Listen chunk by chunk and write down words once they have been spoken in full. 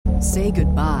Say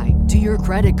goodbye to your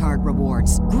credit card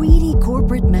rewards. Greedy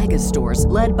corporate mega stores,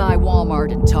 led by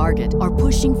Walmart and Target, are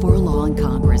pushing for a law in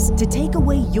Congress to take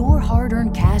away your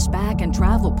hard-earned cash back and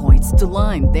travel points to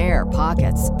line their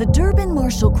pockets. The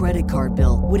Durbin-Marshall credit card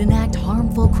bill would enact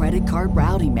harmful credit card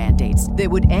routing mandates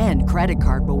that would end credit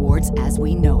card rewards as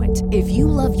we know it. If you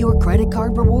love your credit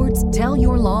card rewards, tell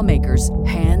your lawmakers,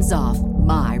 hands off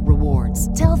my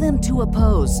rewards. Tell them to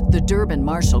oppose the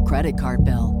Durbin-Marshall credit card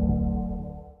bill.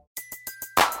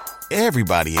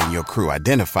 Everybody in your crew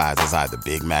identifies as either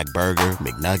Big Mac Burger,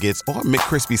 McNuggets, or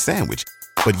McCrispy Sandwich.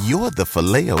 But you're the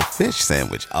Filet-O-Fish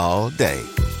Sandwich all day.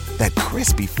 That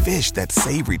crispy fish, that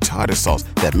savory tartar sauce,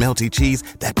 that melty cheese,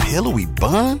 that pillowy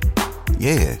bun.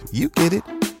 Yeah, you get it.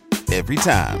 Every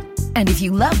time. And if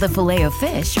you love the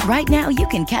Filet-O-Fish, right now you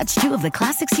can catch two of the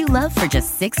classics you love for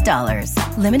just $6.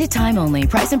 Limited time only.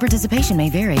 Price and participation may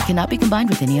vary. Cannot be combined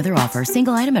with any other offer.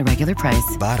 Single item at regular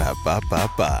price.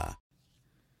 Ba-da-ba-ba-ba.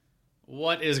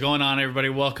 What is going on, everybody?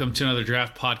 Welcome to another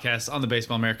Draft Podcast on the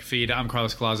Baseball America feed. I'm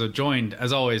Carlos Colazo, joined,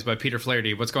 as always, by Peter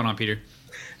Flaherty. What's going on, Peter?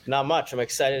 Not much. I'm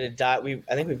excited to dive.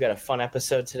 I think we've got a fun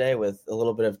episode today with a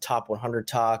little bit of top 100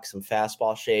 talk, some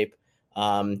fastball shape.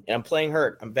 And I'm playing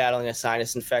hurt. I'm battling a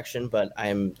sinus infection, but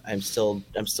I'm still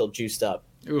juiced up.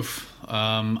 Oof.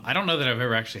 I don't know that I've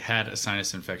ever actually had a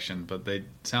sinus infection, but they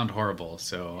sound horrible.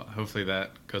 So hopefully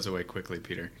that goes away quickly,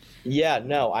 Peter. Yeah,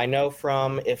 no, I know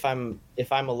from if I'm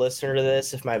a listener to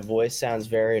this, if my voice sounds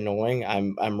very annoying,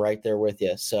 I'm right there with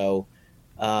you. So,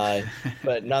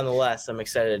 but nonetheless, I'm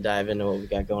excited to dive into what we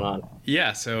got going on.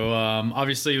 Yeah. So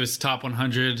obviously it was top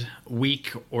 100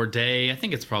 week or day. I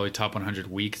think it's probably top 100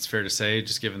 week. It's fair to say,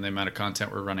 just given the amount of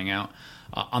content we're running out.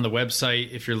 On the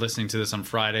website, if you're listening to this on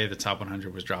Friday, the top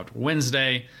 100 was dropped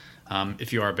Wednesday.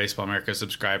 If you are a Baseball America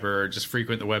subscriber, just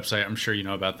frequent the website. I'm sure you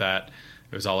know about that.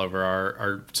 It was all over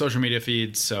our social media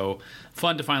feeds. So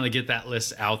fun to finally get that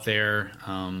list out there.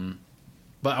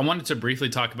 But I wanted to briefly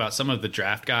talk about some of the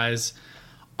draft guys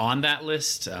on that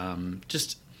list.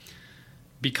 Just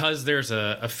because there's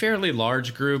a fairly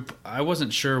large group. I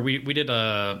wasn't sure. We did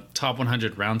a top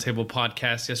 100 roundtable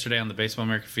podcast yesterday on the Baseball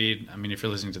America feed. I mean, if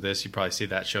you're listening to this, you probably see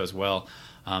that show as well.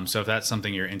 So if that's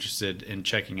something you're interested in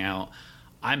checking out,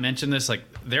 I mentioned this, like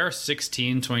there are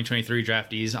 16 2023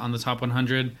 draftees on the top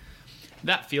 100.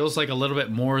 That feels like a little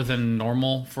bit more than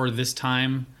normal for this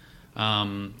time,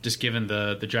 just given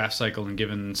the draft cycle and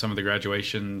given some of the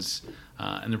graduations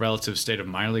and the relative state of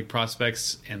minor league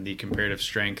prospects and the comparative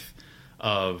strength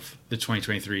of the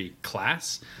 2023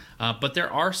 class. But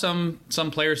there are some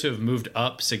players who have moved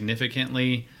up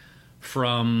significantly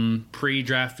from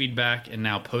pre-draft feedback and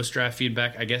now post-draft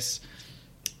feedback. I guess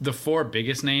the four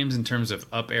biggest names in terms of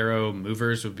up arrow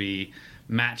movers would be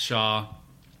Matt Shaw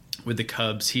with the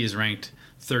Cubs. He is ranked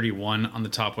 31 on the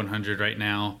top 100 right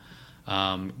now.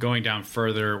 Going down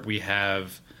further, we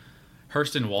have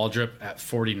Hurston Waldrop at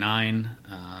 49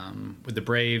 with the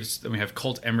Braves. Then we have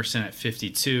Colt Emerson at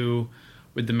 52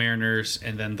 with the Mariners.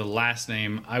 And then the last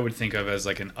name I would think of as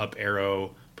like an up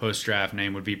arrow post-draft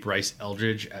name would be Bryce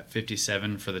Eldridge at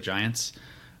 57 for the Giants.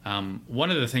 One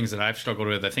of the things that I've struggled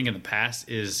with, I think, in the past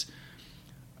is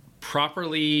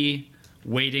properly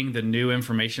weighting the new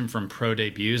information from pro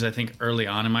debuts. I think early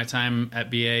on in my time at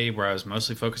BA, where I was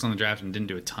mostly focused on the draft and didn't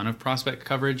do a ton of prospect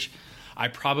coverage, I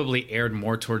probably erred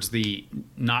more towards the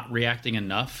not reacting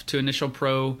enough to initial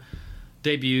pro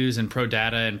debuts and pro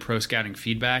data and pro scouting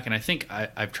feedback. And I think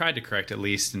I've tried to correct, at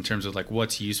least in terms of like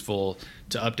what's useful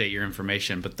to update your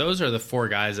information. But those are the four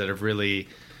guys that have really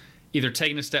either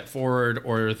taken a step forward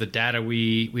or the data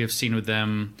we have seen with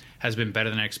them has been better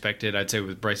than I expected. I'd say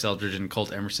with Bryce Eldridge and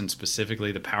Colt Emerson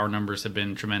specifically, the power numbers have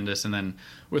been tremendous. And then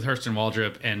with Hurston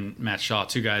Waldrop and Matt Shaw,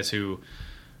 two guys who,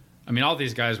 I mean, all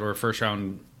these guys were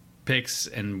first-round picks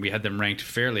and we had them ranked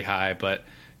fairly high, but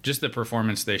just the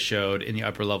performance they showed in the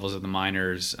upper levels of the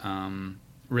minors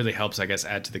really helps, I guess,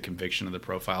 add to the conviction of the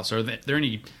profile. So are there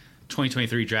any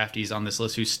 2023 draftees on this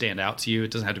list who stand out to you?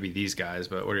 It doesn't have to be these guys,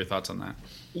 but what are your thoughts on that?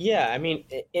 Yeah, I mean,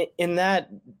 in that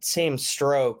same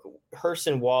stroke,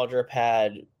 Hurston Waldrop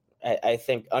had, I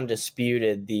think,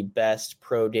 undisputed the best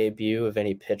pro debut of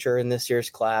any pitcher in this year's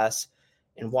class.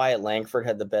 And Wyatt Langford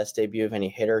had the best debut of any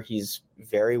hitter. He's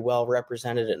very well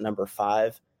represented at number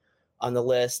 5 on the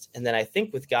list. And then I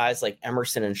think with guys like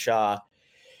Emerson and Shaw,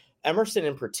 Emerson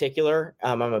in particular,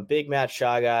 I'm a big Matt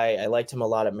Shaw guy. I liked him a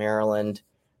lot at Maryland.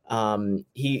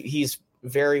 He's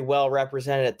very well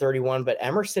represented at 31, but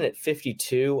Emerson at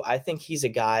 52, I think he's a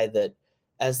guy that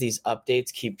as these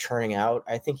updates keep churning out,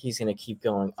 I think he's going to keep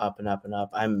going up and up and up.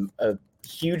 I'm a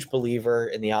huge believer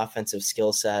in the offensive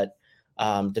skill set.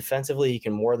 Defensively, he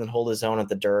can more than hold his own at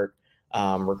the dirt.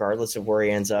 regardless of where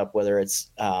he ends up, whether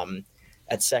it's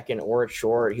at second or at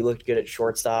short. He looked good at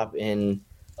shortstop in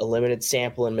a limited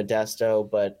sample in Modesto,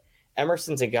 but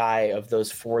Emerson's a guy of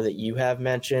those four that you have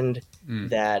mentioned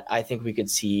that I think we could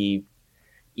see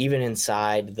even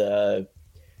inside the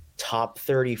top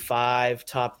 35,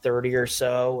 top 30 or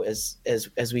so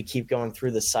as we keep going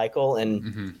through the cycle.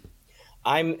 And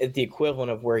I'm at the equivalent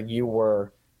of where you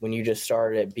were when you just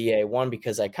started at BA1,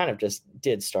 because I kind of just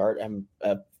did start. I'm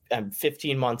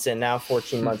 15 months in now,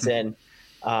 14 months in,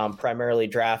 primarily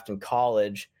draft and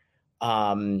college.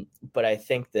 But I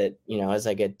think that, as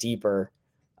I get deeper,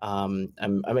 I'm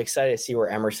excited to see where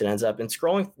Emerson ends up. And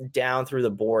scrolling down through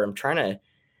the board, I'm trying to,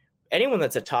 anyone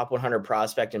that's a top 100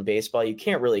 prospect in baseball, you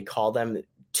can't really call them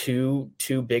too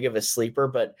big of a sleeper,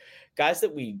 but guys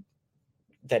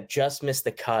that just missed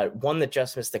the cut, one that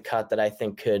just missed the cut that I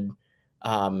think could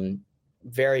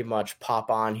very much pop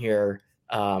on here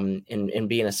and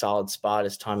be in a solid spot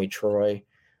is Tommy Troy,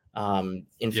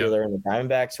 infielder in the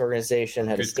Diamondbacks organization,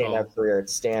 had a standout career at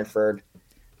Stanford.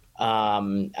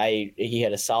 He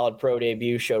had a solid pro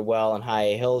debut, showed well in High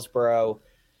A Hillsboro.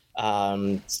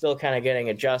 Still kind of getting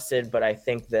adjusted, but I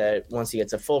think that once he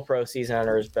gets a full pro season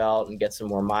under his belt and gets some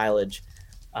more mileage,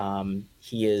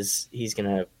 he's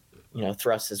going to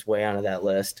thrust his way onto that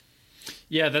list.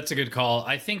 Yeah, that's a good call.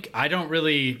 I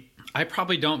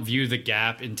probably don't view the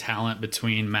gap in talent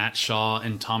between Matt Shaw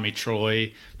and Tommy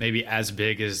Troy maybe as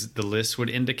big as the list would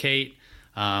indicate.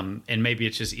 And maybe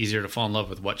it's just easier to fall in love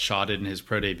with what Shaw did in his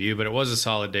pro debut, but it was a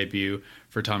solid debut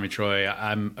for Tommy Troy.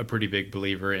 I'm a pretty big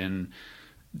believer in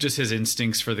just his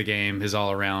instincts for the game, his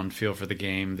all-around feel for the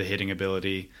game, the hitting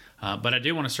ability. But I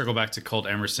do want to circle back to Colt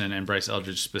Emerson and Bryce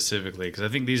Eldridge specifically, because I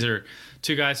think these are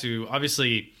two guys who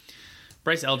obviously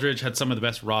Bryce Eldridge had some of the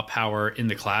best raw power in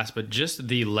the class, but just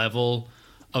the level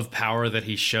of power that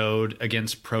he showed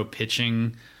against pro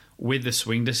pitching with the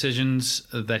swing decisions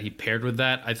that he paired with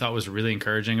that, I thought was really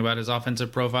encouraging about his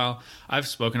offensive profile. I've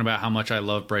spoken about how much I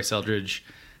love Bryce Eldridge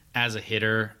as a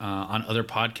hitter on other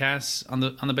podcasts on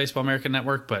the Baseball America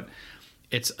Network, but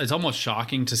it's almost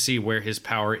shocking to see where his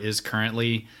power is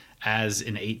currently as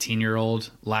an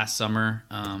 18-year-old last summer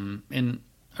in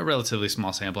a relatively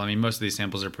small sample. I mean, most of these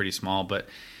samples are pretty small, but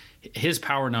his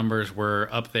power numbers were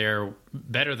up there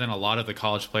better than a lot of the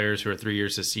college players who are 3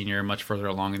 years his senior, much further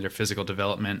along in their physical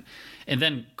development. And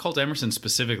then Colt Emerson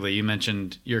specifically, you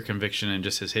mentioned your conviction and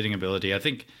just his hitting ability. I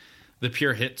think the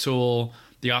pure hit tool,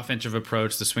 the offensive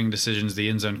approach, the swing decisions, the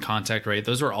end zone contact rate,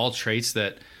 those were all traits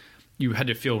that you had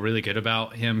to feel really good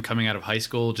about him coming out of high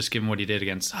school, just given what he did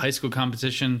against high school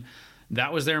competition.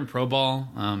 That was there in pro ball.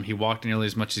 He walked nearly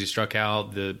as much as he struck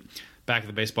out. The back of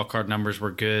the baseball card numbers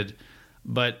were good,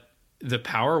 but the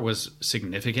power was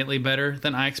significantly better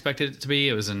than I expected it to be.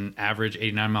 It was an average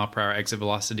 89 mile per hour exit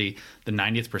velocity. The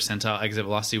 90th percentile exit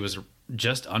velocity was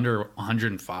just under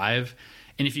 105.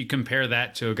 And if you compare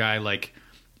that to a guy like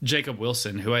Jacob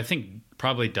Wilson, who I think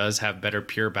probably does have better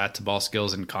pure bat to ball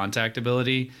skills and contact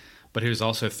ability, but who's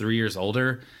also 3 years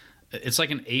older, it's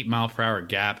like an 8 mile per hour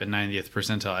gap in 90th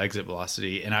percentile exit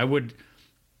velocity. And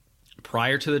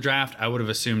prior to the draft, I would have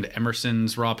assumed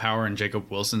Emerson's raw power and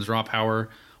Jacob Wilson's raw power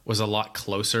was a lot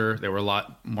closer. They were a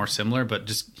lot more similar, but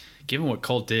just given what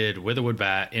Colt did with a wood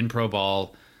bat in pro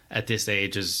ball at this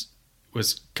age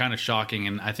was kind of shocking,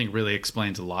 and I think really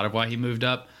explains a lot of why he moved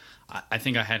up. I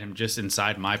think I had him just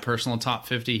inside my personal top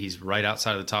 50. He's right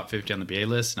outside of the top 50 on the BA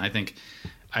list, and I think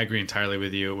I agree entirely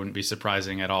with you. It wouldn't be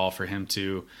surprising at all for him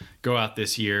to go out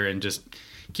this year and just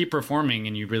keep performing,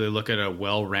 and you really look at a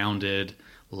well-rounded,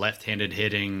 left-handed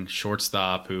hitting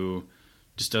shortstop who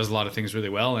just does a lot of things really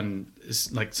well and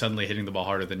is like suddenly hitting the ball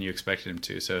harder than you expected him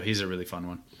to. So he's a really fun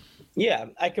one. Yeah,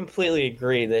 I completely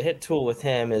agree. The hit tool with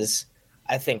him is,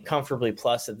 I think, comfortably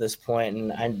plus at this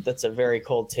point, and that's a very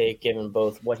cold take given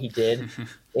both what he did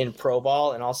in pro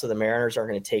ball and also the Mariners are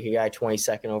going to take a guy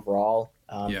 22nd overall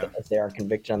if they are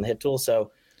convicted on the hit tool.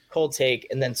 So cold take.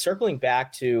 And then circling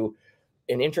back to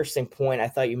an interesting point I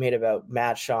thought you made about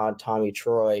Matt Shaw and Tommy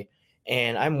Troy,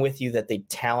 and I'm with you that the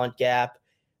talent gap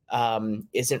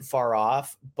isn't far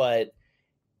off, but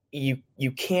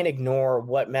you can't ignore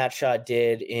what Matt Shaw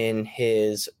did in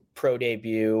his pro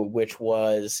debut, which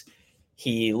was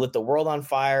he lit the world on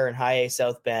fire in High A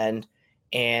South Bend,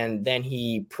 and then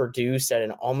he produced at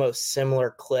an almost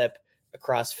similar clip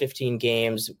across 15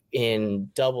 games in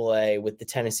Double A with the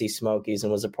Tennessee Smokies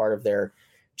and was a part of their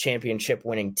championship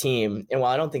winning team. And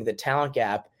while I don't think the talent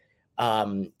gap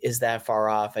is that far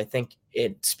off, I think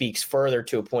it speaks further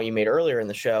to a point you made earlier in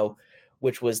the show,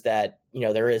 which was that,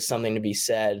 there is something to be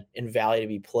said and value to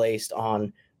be placed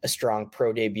on a strong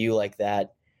pro debut like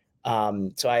that.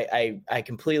 So I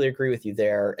completely agree with you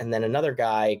there. And then another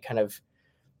guy, kind of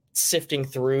sifting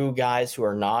through guys who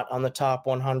are not on the top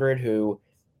 100 who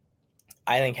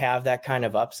I think have that kind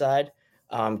of upside.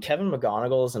 Kevin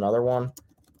McGonigal is another one.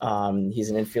 He's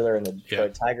an infielder in the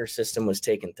Detroit Tigers system, was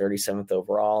taken 37th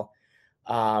overall.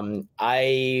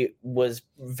 I was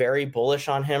very bullish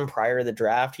on him prior to the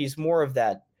draft. He's more of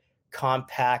that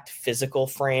compact physical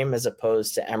frame as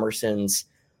opposed to Emerson's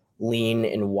lean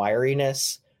and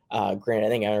wiriness. Granted, I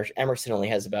think Emerson only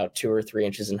has about 2 or 3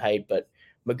 inches in height, but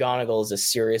McGonigal is a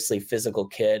seriously physical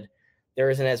kid. There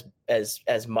isn't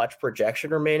as much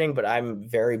projection remaining, but I'm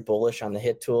very bullish on the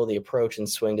hit tool. The approach and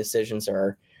swing decisions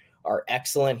are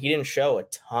excellent. He didn't show a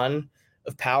ton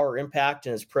of power impact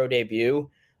in his pro debut,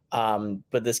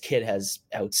 but this kid has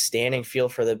outstanding feel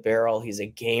for the barrel. He's a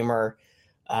gamer.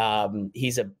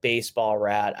 He's a baseball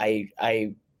rat.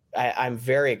 I'm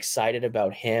very excited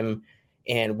about him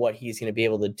and what he's going to be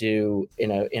able to do in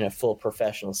a full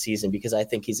professional season, because I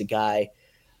think he's a guy,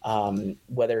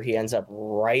 whether he ends up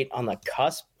right on the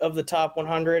cusp of the top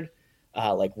 100,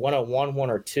 like 101,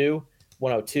 102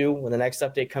 when the next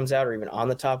update comes out, or even on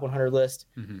the top 100 list,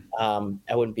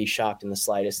 I wouldn't be shocked in the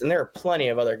slightest. And there are plenty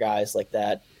of other guys like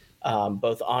that,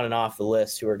 both on and off the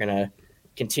list, who are going to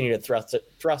continue to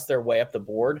thrust their way up the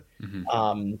board.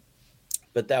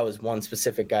 But that was one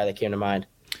specific guy that came to mind.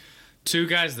 Two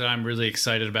guys that I'm really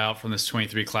excited about from this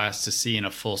 23 class to see in a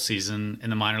full season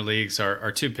in the minor leagues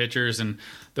are two pitchers. And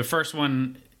the first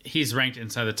one, he's ranked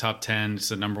inside the top 10. It's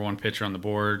the number 1 pitcher on the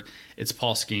board. It's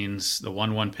Paul Skeens, the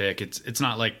 1-1 pick. It's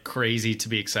not like crazy to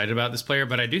be excited about this player,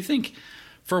 but I do think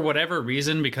for whatever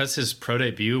reason, because his pro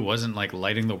debut wasn't like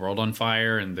lighting the world on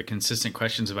fire, and the consistent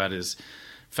questions about his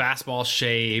fastball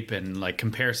shape and like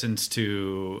comparisons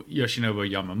to Yoshinobu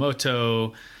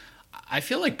Yamamoto, I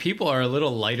feel like people are a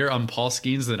little lighter on Paul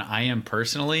Skeens than I am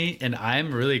personally, and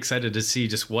I'm really excited to see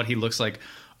just what he looks like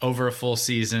over a full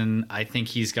season. I think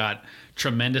he's got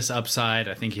tremendous upside.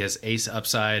 I think he has ace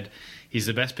upside. He's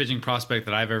the best pitching prospect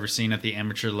that I've ever seen at the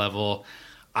amateur level.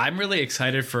 I'm really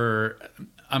excited for,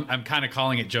 I'm kind of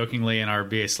calling it jokingly in our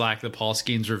BA Slack, the Paul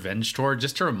Skeens Revenge Tour,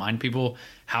 just to remind people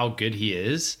how good he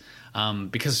is.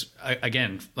 Because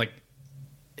again, like,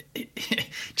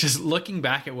 just looking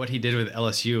back at what he did with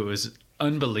LSU, it was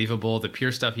unbelievable. The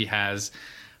pure stuff he has.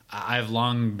 I've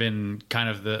long been kind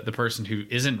of the person who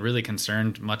isn't really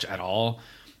concerned much at all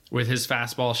with his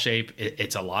fastball shape.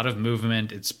 It's a lot of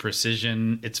movement, it's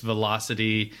precision, it's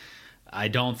velocity. I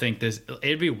don't think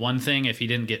it'd be one thing if he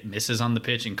didn't get misses on the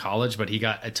pitch in college, but he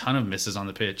got a ton of misses on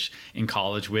the pitch in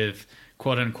college with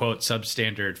quote unquote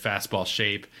substandard fastball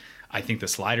shape. I think the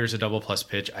slider is a double plus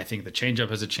pitch. I think the changeup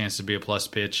has a chance to be a plus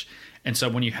pitch. And so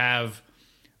when you have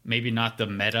maybe not the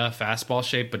meta fastball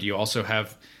shape, but you also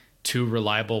have 2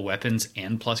 reliable weapons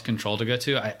and plus control to go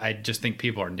to, I just think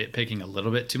people are nitpicking a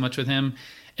little bit too much with him.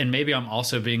 And maybe I'm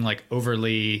also being like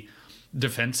overly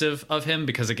defensive of him,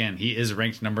 because again, he is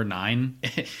ranked number 9.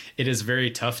 It is very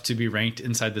tough to be ranked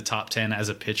inside the top 10 as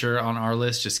a pitcher on our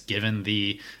list, just given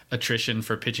the attrition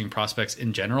for pitching prospects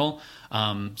in general.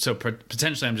 So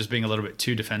potentially I'm just being a little bit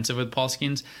too defensive with Paul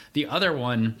Skeens. The other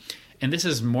one, and this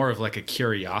is more of like a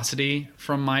curiosity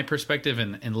from my perspective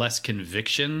and less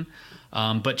conviction,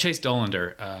 but Chase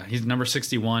Dollander, he's number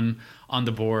 61 on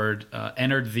the board,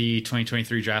 entered the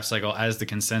 2023 draft cycle as the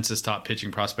consensus top pitching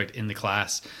prospect in the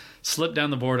class. Slipped down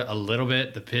the board a little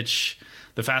bit. The pitch,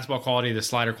 the fastball quality, the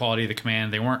slider quality, the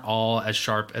command, they weren't all as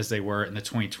sharp as they were in the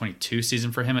 2022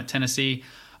 season for him at Tennessee.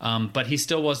 But he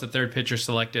still was the 3rd pitcher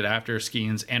selected after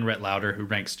Skeens and Rhett Lauder, who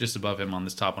ranks just above him on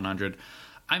this top 100.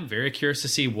 I'm very curious to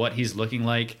see what he's looking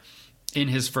like in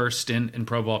his first stint in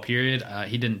pro ball period.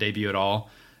 He didn't debut at all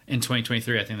in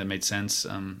 2023. I think that made sense.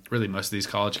 Really, most of these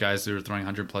college guys that are throwing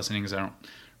 100-plus innings, I don't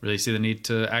really see the need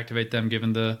to activate them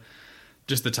given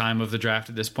just the time of the draft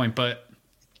at this point. But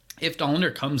if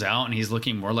Dollander comes out and he's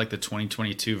looking more like the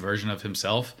 2022 version of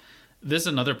himself, this is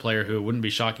another player who it wouldn't be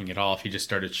shocking at all if he just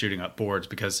started shooting up boards,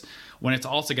 because when it's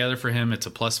all together for him, it's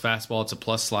a plus fastball, it's a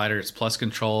plus slider, it's plus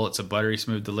control, it's a buttery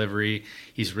smooth delivery.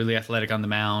 He's really athletic on the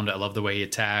mound. I love the way he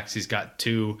attacks. He's got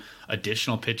 2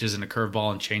 additional pitches in a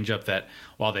curveball and changeup that,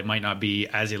 while they might not be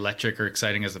as electric or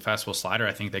exciting as the fastball slider,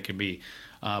 I think they could be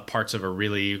parts of a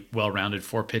really well-rounded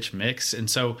 4-pitch mix. And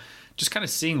so just kind of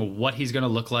seeing what he's going to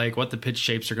look like, what the pitch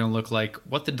shapes are going to look like,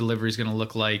 what the delivery is going to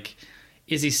look like.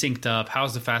 Is he synced up?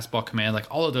 How's the fastball command? Like,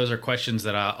 all of those are questions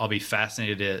that I'll be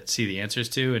fascinated to see the answers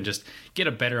to, and just get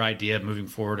a better idea moving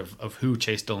forward of who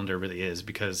Chase Dollander really is.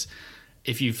 Because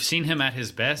if you've seen him at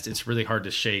his best, it's really hard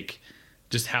to shake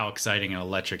just how exciting and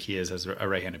electric he is as a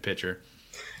right-handed pitcher.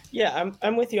 Yeah,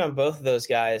 I'm with you on both of those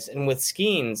guys. And with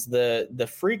Skeens, the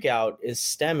freak out is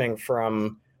stemming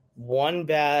from one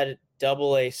bad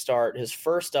double-A start, his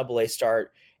first double-A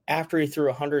start, after he threw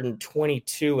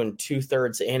 122 and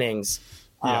two-thirds innings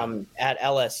at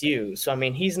LSU. So I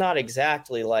mean, he's not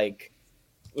exactly like,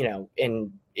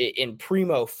 in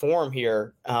primo form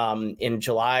here in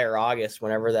July or August,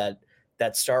 whenever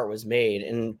that start was made.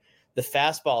 And the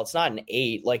fastball, it's not an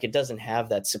 8, like it doesn't have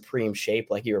that supreme shape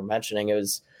like you were mentioning.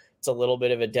 It's a little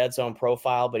bit of a dead zone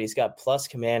profile, but he's got plus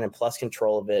command and plus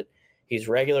control of it. He's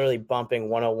regularly bumping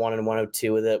 101 and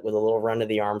 102 with it, with a little run to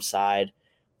the arm side.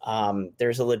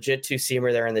 There's a legit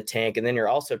two-seamer there in the tank. And then you're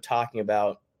also talking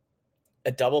about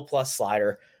a double plus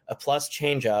slider, a plus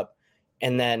changeup,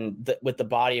 and then with the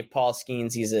body of Paul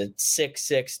Skeens, he's a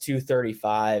 6'6",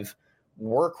 235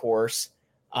 workhorse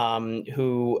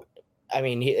who, I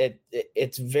mean,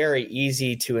 it's very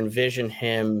easy to envision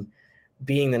him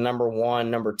being the number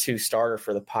 1, number 2 starter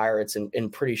for the Pirates in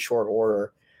pretty short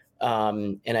order.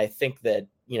 And I think that,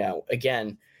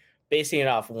 again, basing it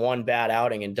off one bad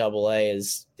outing in Double-A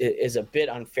is a bit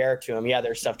unfair to him. Yeah,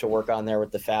 there's stuff to work on there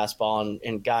with the fastball,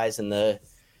 and guys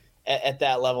at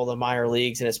that level, the minor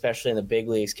leagues and especially in the big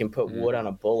leagues can put wood on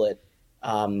a bullet.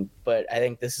 But I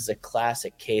think this is a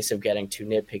classic case of getting too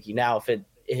nitpicky. Now,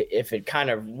 if it kind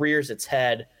of rears its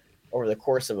head over the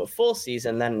course of a full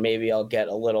season, then maybe I'll get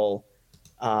a little,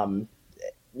 I'll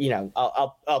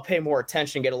pay more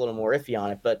attention, get a little more iffy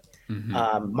on it. But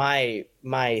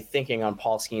my thinking on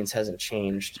Paul Skeens hasn't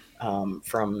changed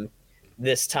from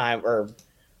this time, or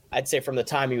I'd say from the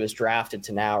time he was drafted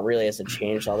to now. It really hasn't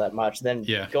changed all that much. Then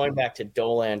going back to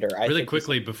Dolander, really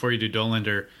quickly before you do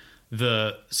Dolander,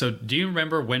 so do you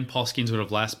remember when Paul Skeens would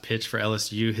have last pitched for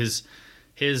LSU? His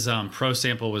pro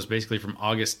sample was basically from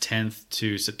August 10th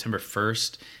to September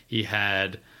 1st. He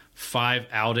had 5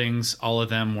 outings. All of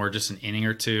them were just an inning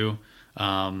or two.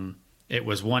 It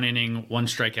was 1 inning, 1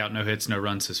 strikeout, no hits, no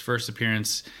runs his first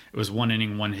appearance. It was 1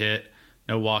 inning, 1 hit,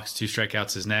 no walks, 2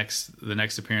 strikeouts his next. The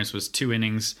next appearance was 2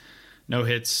 innings, no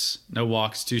hits, no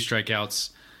walks, 2 strikeouts.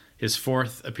 His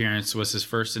 4th appearance was his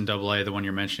first in Double-A, the one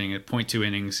you're mentioning, at 0.2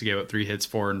 innings. He gave up 3 hits,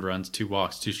 4 earned runs, 2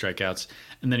 walks, 2 strikeouts.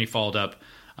 And then he followed up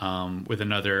with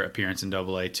another appearance in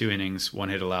Double-A, 2 innings, 1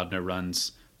 hit allowed, no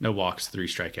runs, no walks, 3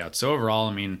 strikeouts. So overall,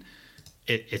 I mean,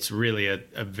 it's really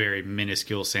a very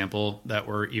minuscule sample that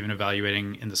we're even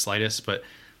evaluating in the slightest. But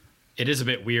it is a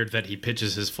bit weird that he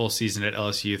pitches his full season at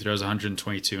LSU, throws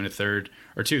 122 and a third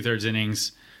or 2/3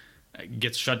 innings,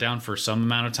 gets shut down for some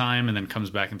amount of time, and then comes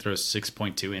back and throws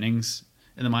 6.2 innings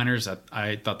in the minors.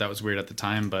 I thought that was weird at the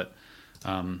time, but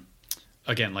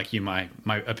again, like you, my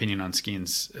opinion on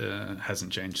Skeens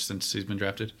hasn't changed since he's been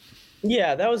drafted.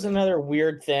 Yeah, that was another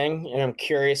weird thing, and I'm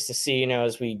curious to see,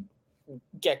 as we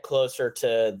get closer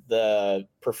to the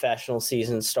professional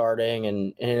season starting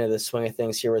and into the swing of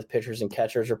things here with pitchers and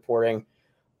catchers reporting.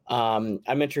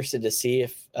 I'm interested to see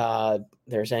if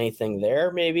there's anything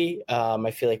there, maybe.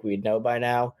 I feel like we'd know by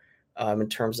now in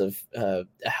terms of a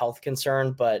health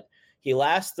concern, but he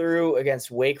last threw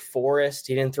against Wake Forest.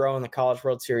 He didn't throw in the College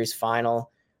World Series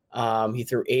final. He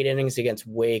threw 8 innings against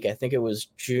Wake. I think it was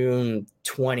June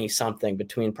 20-something,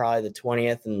 between probably the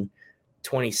 20th and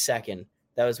 22nd.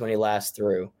 That was when he last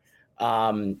threw.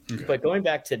 Okay. But going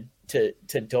back to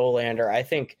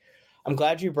Dolander, I'm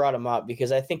glad you brought him up,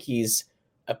 because I think he's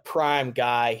a prime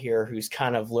guy here who's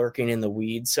kind of lurking in the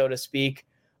weeds, so to speak,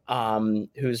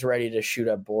 who's ready to shoot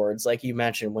up boards. Like you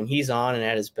mentioned, when he's on and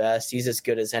at his best, he's as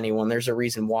good as anyone. There's a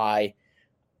reason why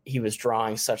he was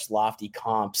drawing such lofty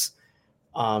comps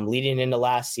leading into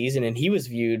last season, and he was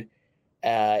viewed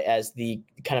as the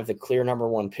kind of the clear number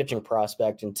 1 pitching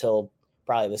prospect until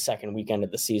probably the second weekend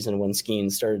of the season when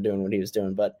Skeens started doing what he was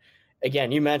doing. But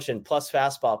again, you mentioned plus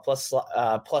fastball,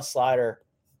 plus slider,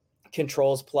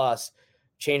 controls plus,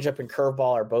 changeup and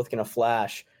curveball are both going to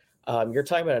flash. You're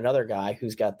talking about another guy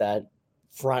who's got that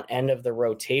front end of the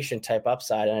rotation type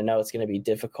upside, and I know it's going to be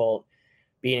difficult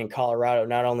being in Colorado.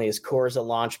 Not only is Coors a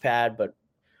launch pad, but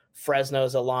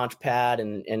Fresno's a launch pad,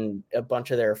 and a bunch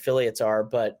of their affiliates are.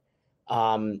 But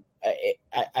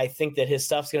I think that his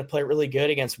stuff's going to play really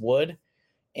good against Wood.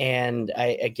 And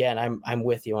I'm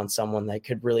with you on someone that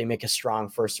could really make a strong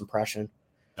first impression.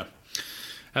 Yeah,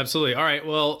 absolutely. All right.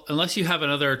 Well, unless you have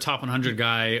another top 100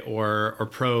 guy or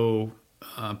pro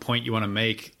point you want to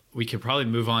make, we could probably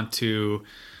move on to,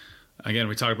 again,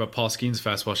 we talked about Paul Skeens'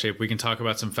 fastball shape. We can talk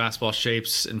about some fastball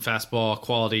shapes and fastball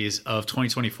qualities of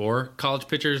 2024 college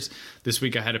pitchers. This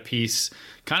week I had a piece,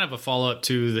 kind of a follow-up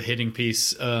to the hitting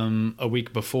piece a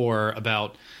week before,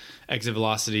 about exit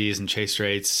velocities and chase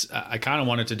rates. I kind of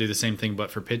wanted to do the same thing, but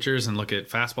for pitchers, and look at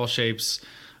fastball shapes,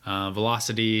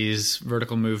 velocities,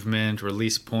 vertical movement,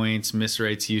 release points, miss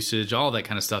rates, usage, all that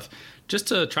kind of stuff, just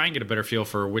to try and get a better feel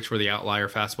for which were the outlier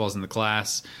fastballs in the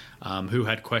class, who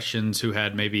had questions, who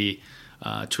had maybe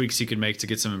tweaks you could make to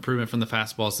get some improvement from the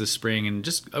fastballs this spring, and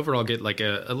just overall get like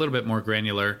a little bit more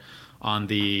granular on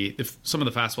some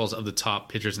of the fastballs of the top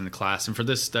pitchers in the class. And for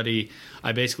this study,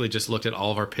 I basically just looked at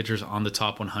all of our pitchers on the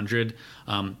top 100.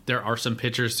 There are some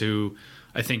pitchers who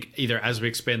I think either as we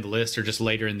expand the list or just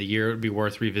later in the year, it would be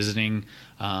worth revisiting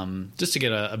just to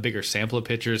get a bigger sample of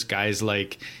pitchers. Guys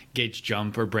like Gage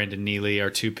Jump or Brandon Neely are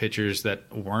two pitchers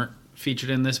that weren't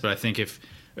featured in this, but I think if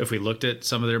we looked at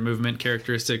some of their movement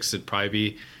characteristics, it'd probably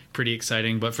be pretty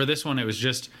exciting. But for this one, it was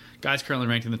just guys currently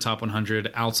ranked in the top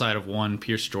 100 outside of one,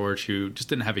 Pierce George, who just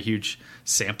didn't have a huge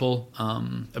sample,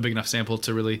 a big enough sample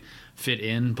to really fit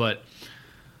in. But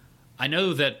I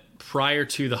know that prior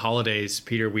to the holidays,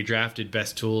 Peter, we drafted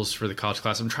best tools for the college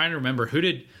class. I'm trying to remember, who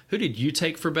did you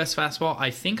take for best fastball? I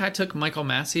think I took Michael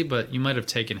Massey, but you might have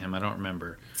taken him. I don't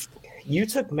remember. You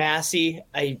took Massey.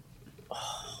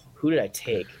 Who did I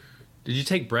take? Did you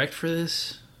take Brecht for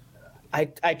this? I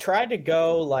tried to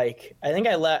go I think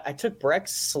I took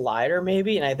Brecht's slider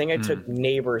maybe, and I think I took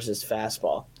Neighbors'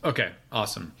 fastball. Okay,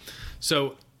 awesome.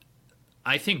 So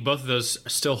I think both of those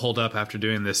still hold up after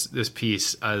doing this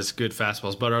piece as good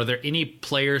fastballs. But are there any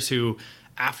players who,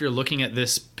 after looking at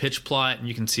this pitch plot, and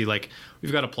you can see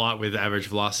we've got a plot with average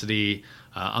velocity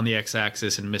on the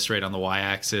x-axis and miss rate on the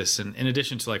y-axis, and in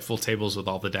addition to full tables with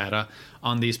all the data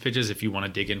on these pitches if you want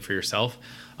to dig in for yourself.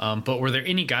 But were there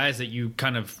any guys that you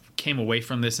kind of came away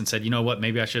from this and said, you know what,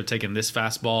 maybe I should have taken this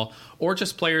fastball, or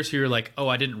just players who you're like, oh,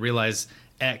 I didn't realize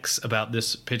X about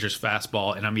this pitcher's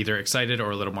fastball, and I'm either excited or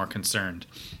a little more concerned?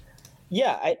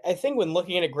 Yeah, I think when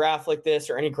looking at a graph like this,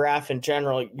 or any graph in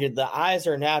general, the eyes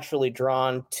are naturally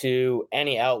drawn to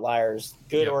any outliers,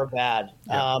 good or bad.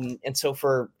 Yep. And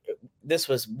so this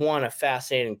was a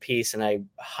fascinating piece, and I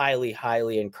highly,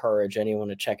 highly encourage anyone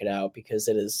to check it out because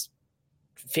it is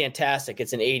fantastic.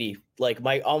 It's an 80,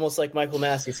 almost like Michael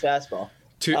Massey's fastball.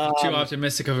 Too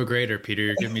optimistic of a grader, Peter.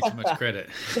 You're giving me too much credit.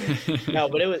 No,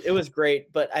 but it was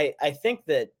great. But I think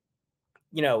that,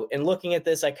 in looking at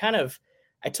this,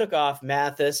 I took off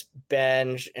Mathis,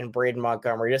 Benj, and Braden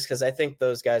Montgomery just because I think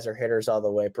those guys are hitters all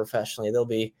the way professionally. They'll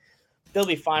be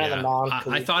fine on the mound.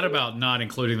 I thought about not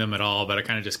including them at all, but I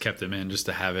kind of just kept them in just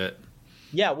to have it.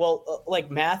 Yeah, well,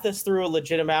 Mathis threw a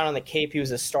legit amount on the Cape. He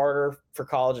was a starter for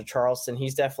College of Charleston.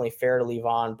 He's definitely fair to leave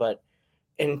on. But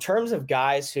in terms of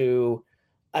guys who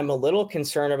I'm a little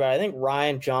concerned about, I think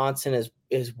Ryan Johnson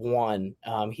is one.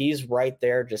 He's right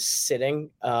there just sitting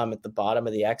at the bottom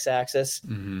of the x-axis.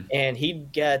 Mm-hmm. And he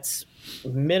gets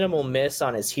minimal miss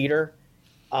on his heater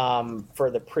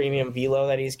for the premium velo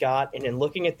that he's got. And in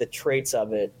looking at the traits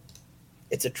of it,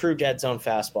 it's a true dead zone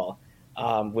fastball,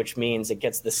 which means it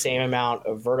gets the same amount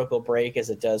of vertical break as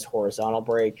it does horizontal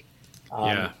break.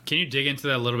 Can you dig into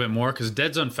that a little bit more? Because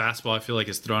dead zone fastball, I feel like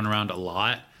is thrown around a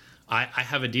lot. I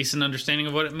have a decent understanding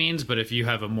of what it means, but if you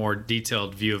have a more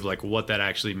detailed view of what that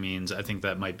actually means, I think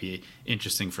that might be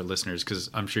interesting for listeners, because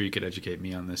I'm sure you could educate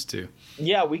me on this too.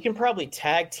 Yeah, we can probably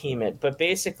tag team it, but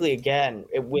basically, again,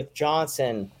 with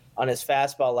Johnson on his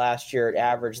fastball last year, it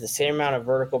averaged the same amount of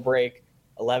vertical break,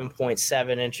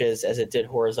 11.7 inches, as it did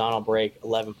horizontal break,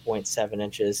 11.7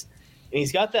 inches. And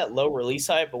he's got that low release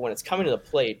height, but when it's coming to the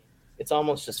plate, it's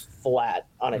almost just flat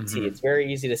on a tee. It's very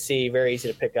easy to see, very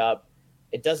easy to pick up.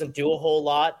 It doesn't do a whole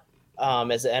lot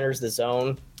as it enters the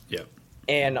zone. Yeah.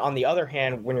 And on the other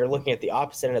hand, when you're looking at the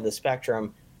opposite end of the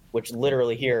spectrum, which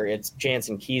literally here, it's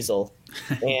Jansen Kiesel.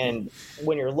 And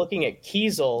when you're looking at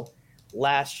Kiesel,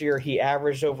 last year he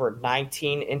averaged over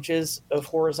 19 inches of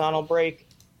horizontal break,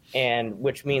 and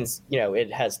which means,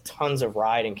 it has tons of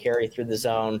ride and carry through the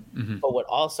zone. Mm-hmm. But what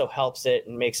also helps it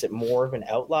and makes it more of an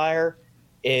outlier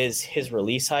is his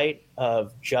release height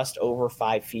of just over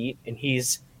 5 feet. And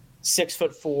he's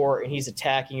 6'4", and he's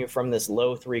attacking you from this mid to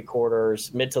low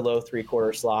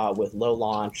 3/4 slot with low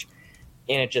launch,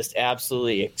 and it just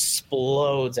absolutely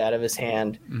explodes out of his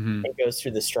hand and goes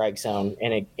through the strike zone,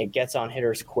 and it gets on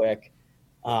hitters quick.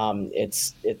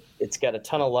 It's got a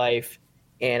ton of life,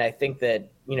 and I think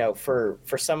that for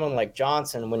someone like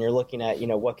Johnson, when you're looking at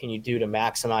what can you do to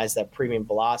maximize that premium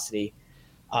velocity,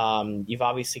 you've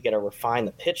obviously got to refine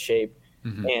the pitch shape.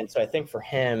 Mm-hmm. And so I think for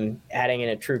him, adding in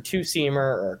a true two-seamer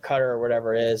or a cutter or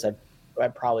whatever it is, I'd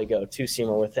probably go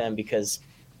two-seamer with him, because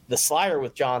the slider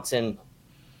with Johnson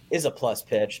is a plus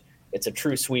pitch. It's a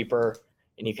true sweeper,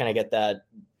 and you kind of get that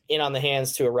in on the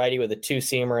hands to a righty with a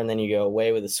two-seamer, and then you go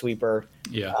away with a sweeper.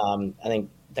 Yeah. I think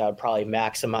that would probably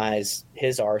maximize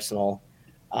his arsenal.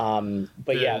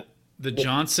 The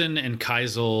Johnson and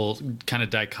Keisel kind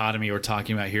of dichotomy we're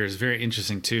talking about here is very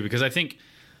interesting too, because I think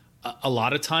a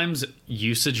lot of times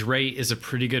usage rate is a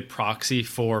pretty good proxy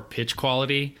for pitch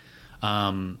quality,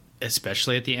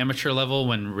 especially at the amateur level,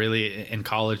 when really in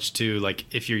college too, like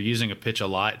if you're using a pitch a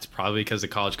lot, it's probably because the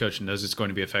college coach knows it's going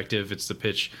to be effective. It's the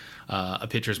pitch a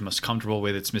pitcher is most comfortable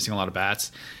with. It's missing a lot of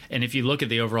bats. And if you look at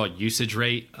the overall usage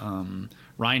rate,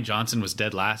 Ryan Johnson was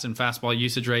dead last in fastball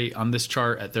usage rate on this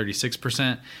chart at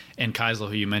 36%. And Keisel,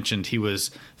 who you mentioned, he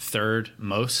was third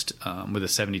most with a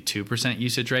 72%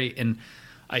 usage rate. And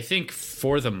I think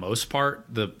for the most part,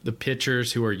 the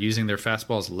pitchers who are using their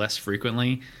fastballs less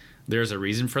frequently, there's a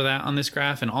reason for that on this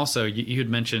graph. And also, you had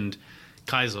mentioned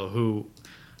Keisel, who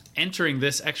entering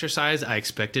this exercise, I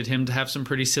expected him to have some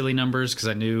pretty silly numbers because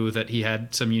I knew that he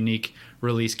had some unique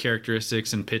release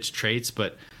characteristics and pitch traits.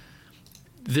 But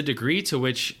the degree to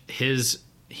which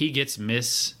he gets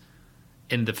miss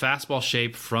in the fastball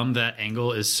shape from that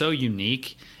angle is so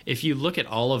unique. If you look at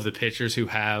all of the pitchers who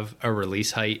have a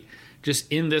release height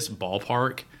just in this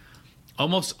ballpark,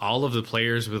 almost all of the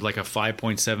players with like a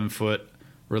 5.7 foot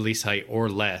release height or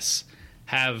less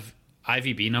have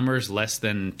IVB numbers less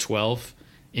than 12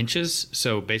 inches.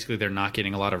 So basically they're not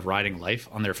getting a lot of riding life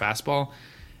on their fastball.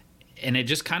 And it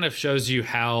just kind of shows you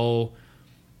how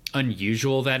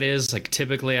unusual that is. Like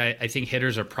typically I think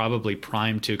hitters are probably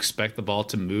primed to expect the ball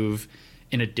to move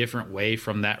in a different way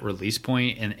from that release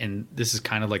point. And this is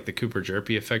kind of like the Cooper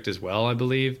Jerpy effect as well, I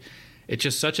believe. It's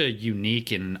just such a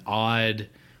unique and odd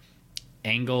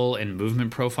angle and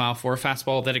movement profile for a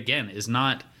fastball that, again, is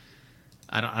not,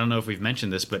 I don't know if we've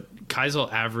mentioned this, but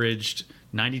Keisel averaged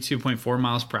 92.4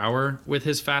 miles per hour with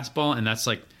his fastball, and that's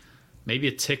like maybe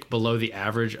a tick below the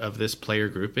average of this player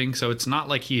grouping. So it's not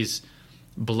like he's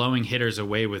blowing hitters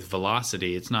away with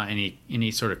velocity. It's not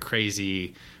any sort of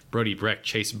crazy Brody Brecht,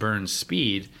 Chase Burns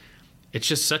speed. It's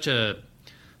just such a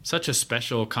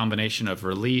special combination of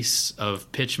release,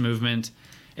 of pitch movement.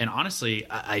 And honestly,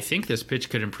 I think this pitch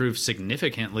could improve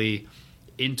significantly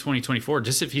in 2024,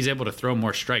 just if he's able to throw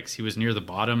more strikes. He was near the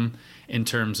bottom in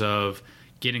terms of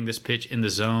getting this pitch in the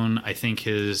zone. I think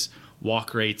his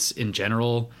walk rates in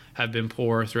general have been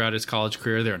poor throughout his college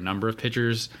career. There are a number of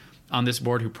pitchers on this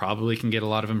board who probably can get a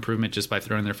lot of improvement just by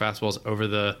throwing their fastballs over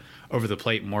the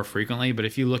plate more frequently. But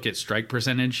if you look at strike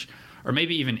percentage, or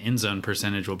maybe even in zone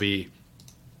percentage will be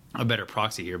a better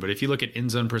proxy here. But if you look at in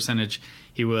zone percentage,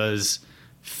 he was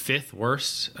fifth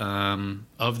worst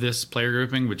of this player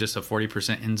grouping with just a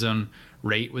 40% in zone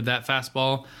rate with that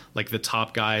fastball. Like the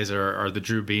top guys are the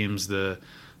Drew Beams, the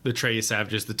Trey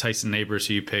Savages, the Tyson Neighbors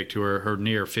who you picked, who are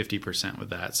near 50% with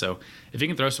that. So if you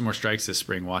can throw some more strikes this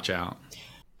spring, watch out.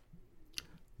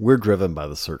 We're driven by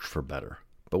the search for better.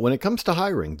 But when it comes to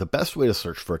hiring, the best way to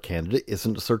search for a candidate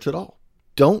isn't to search at all.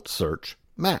 Don't search,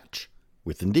 match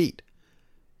with Indeed.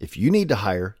 If you need to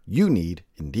hire, you need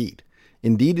Indeed.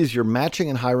 Indeed is your matching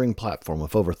and hiring platform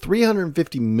with over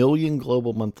 350 million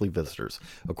global monthly visitors,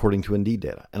 according to Indeed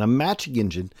data, and a matching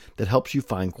engine that helps you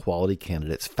find quality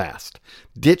candidates fast.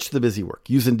 Ditch the busy work.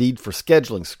 Use Indeed for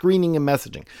scheduling, screening, and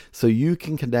messaging so you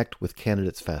can connect with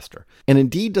candidates faster. And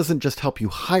Indeed doesn't just help you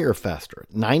hire faster.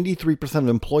 93% of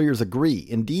employers agree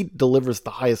Indeed delivers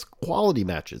the highest quality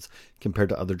matches compared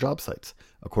to other job sites,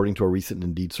 according to a recent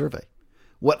Indeed survey.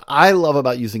 What I love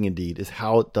about using Indeed is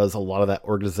how it does a lot of that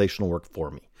organizational work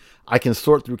for me. I can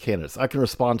sort through candidates. I can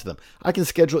respond to them. I can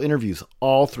schedule interviews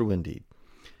all through Indeed.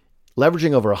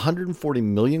 Leveraging over 140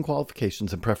 million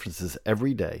qualifications and preferences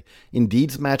every day,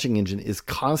 Indeed's matching engine is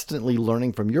constantly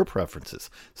learning from your preferences.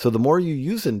 So the more you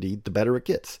use Indeed, the better it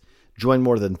gets. Join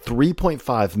more than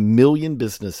 3.5 million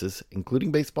businesses, including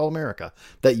Baseball America,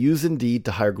 that use Indeed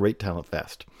to hire great talent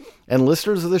fast. And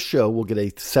listeners of the show will get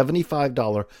a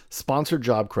 $75 sponsored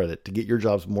job credit to get your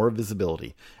jobs more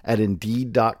visibility at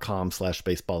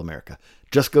Indeed.com/BaseballAmerica.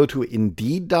 Just go to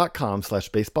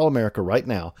Indeed.com/BaseballAmerica right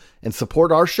now and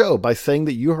support our show by saying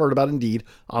that you heard about Indeed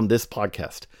on this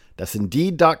podcast. That's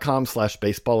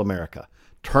Indeed.com/BaseballAmerica.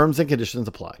 Terms and conditions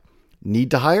apply. Need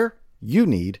to hire? You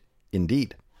need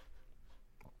Indeed.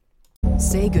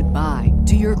 Say goodbye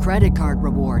to your credit card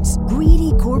rewards.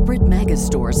 Greedy corporate mega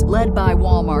stores, led by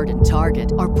Walmart and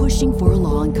Target, are pushing for a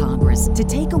law in Congress to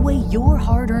take away your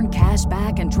hard-earned cash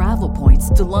back and travel points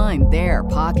to line their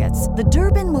pockets. The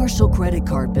Durbin-Marshall credit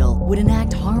card bill would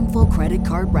enact harmful credit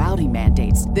card routing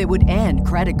mandates that would end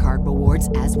credit card rewards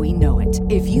as we know it.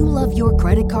 If you love your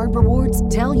credit card rewards,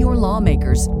 tell your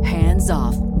lawmakers, hands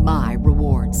off my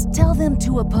rewards. Tell them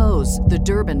to oppose the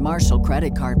Durbin-Marshall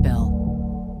credit card bill.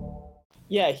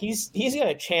 Yeah, he's got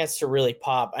a chance to really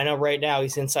pop. I know right now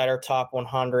he's inside our top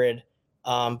 100,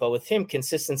 but with him,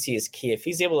 consistency is key. If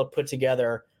he's able to put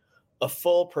together a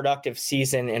full productive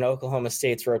season in Oklahoma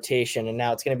State's rotation. And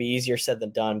now it's going to be easier said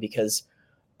than done because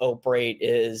Obrate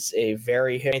is a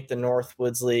very hit. The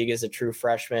Northwoods League is a true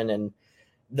freshman, and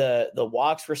the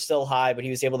walks were still high, but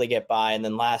he was able to get by. And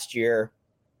then last year,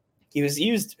 he was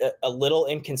used a little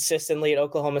inconsistently at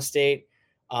Oklahoma State.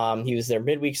 He was their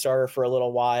midweek starter for a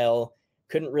little while,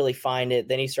 couldn't really find it.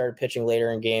 Then he started pitching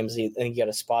later in games. I think he got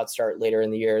a spot start later in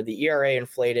the year. The ERA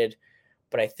inflated,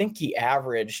 but I think he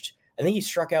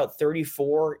struck out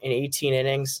 34 in 18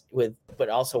 innings but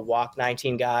also walked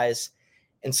 19 guys.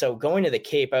 And so going to the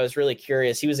Cape, I was really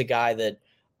curious. He was a guy that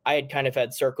I had kind of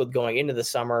had circled going into the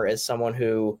summer as someone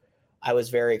who I was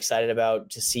very excited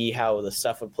about to see how the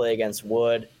stuff would play against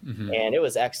Wood. Mm-hmm. And it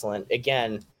was excellent.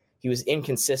 Again, he was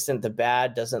inconsistent. The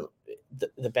bad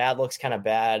looks kind of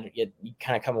bad. You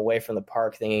kind of come away from the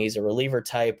park thinking he's a reliever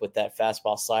type with that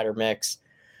fastball slider mix.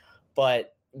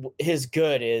 But his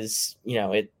good is,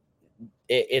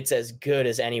 it's as good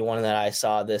as anyone that I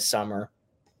saw this summer.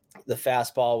 The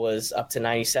fastball was up to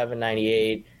 97,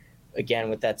 98, again,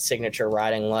 with that signature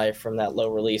riding life from that low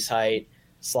release height.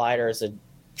 Slider is a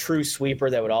true sweeper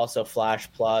that would also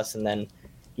flash plus, and then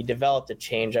he developed a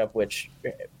changeup, which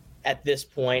at this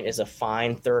point is a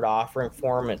fine third offering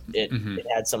for him. It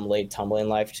had some late tumbling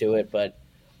life to it, but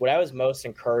what I was most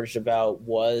encouraged about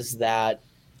was that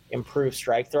improved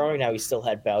strike throwing. Now he still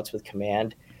had bouts with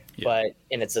command, and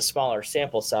it's a smaller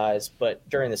sample size, but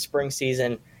during the spring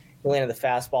season, he landed the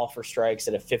fastball for strikes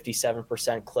at a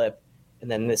 57% clip.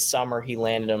 And then this summer, he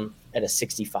landed them at a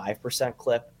 65%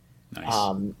 clip,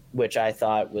 nice. Which I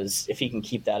thought was, if he can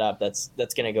keep that up, that's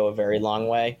going to go a very long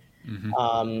way.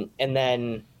 Mm-hmm. And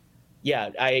then,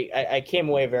 I came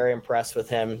away very impressed with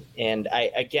him. And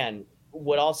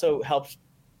what also helped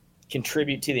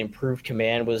contribute to the improved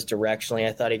command was directionally.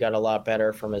 I thought he got a lot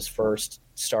better from his first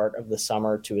start of the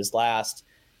summer to his last.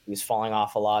 He was falling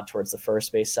off a lot towards the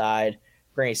first base side.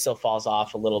 Granny still falls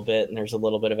off a little bit, and there's a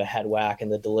little bit of a head whack in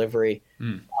the delivery.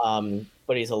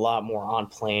 But he's a lot more on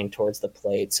plane towards the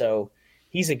plate. So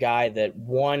he's a guy that,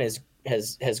 one,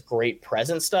 has great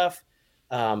present stuff,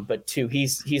 but two,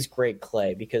 he's great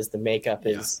clay because the makeup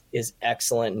is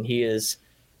excellent, and he is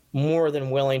more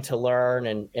than willing to learn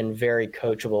and very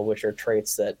coachable, which are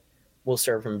traits that will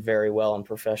serve him very well in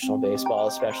professional baseball,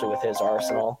 especially with his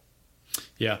arsenal.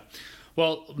 Yeah.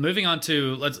 Well, moving on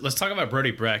to let's talk about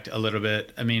Brody Brecht a little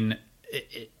bit. I mean,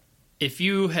 if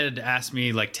you had asked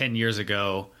me like 10 years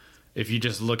ago, if you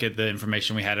just look at the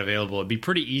information we had available, it'd be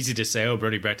pretty easy to say,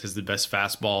 Brody Brecht is the best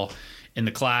fastball in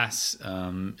the class.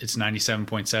 It's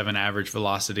 97.7 average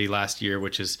velocity last year,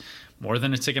 which is more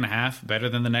than a tick and a half, better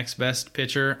than the next best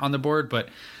pitcher on the board. But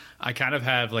I kind of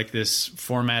have like this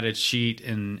formatted sheet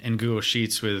in Google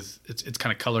Sheets with it's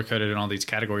kind of color coded in all these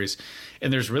categories.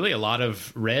 And there's really a lot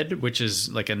of red, which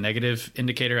is like a negative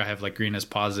indicator. I have like green as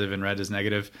positive and red as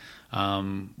negative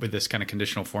with this kind of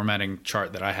conditional formatting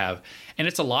chart that I have. And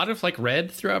it's a lot of like red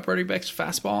throughout Brody Brecht's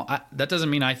fastball. That doesn't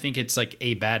mean I think it's like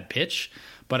a bad pitch,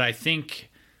 but I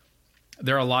think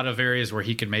there are a lot of areas where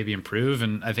he could maybe improve.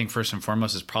 And I think first and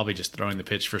foremost is probably just throwing the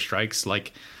pitch for strikes.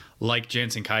 Like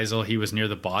Jansen Keisel, he was near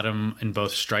the bottom in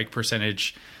both strike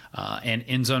percentage and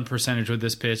end zone percentage with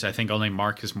this pitch. I think only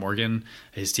Marcus Morgan,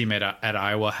 his teammate at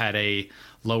Iowa, had a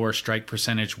lower strike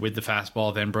percentage with the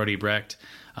fastball than Brody Brecht.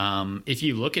 If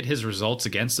you look at his results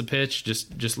against the pitch,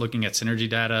 just looking at synergy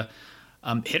data,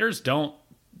 hitters don't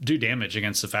do damage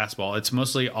against the fastball. It's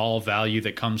mostly all value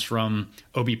that comes from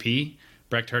OBP,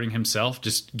 Brecht hurting himself,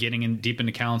 just getting in deep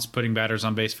into counts, putting batters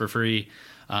on base for free.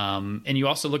 And you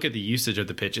also look at the usage of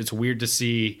the pitch. It's weird to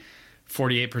see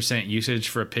 48% usage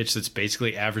for a pitch that's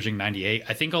basically averaging 98.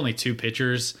 I think only two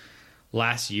pitchers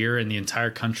last year in the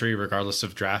entire country, regardless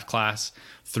of draft class,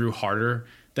 threw harder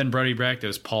than Brody Brecht. It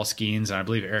was Paul Skeens and I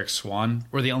believe Eric Swan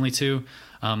were the only two.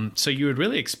 So you would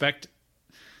really expect,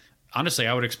 honestly,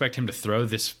 I would expect him to throw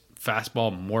this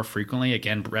fastball more frequently.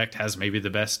 Again, Brecht has maybe the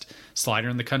best slider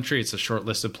in the country. It's a short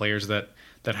list of players that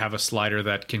have a slider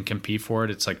that can compete for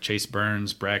it. It's like Chase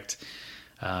Burns, Brecht,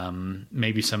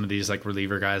 maybe some of these like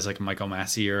reliever guys like Michael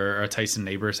Massey or Tyson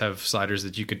Neighbors have sliders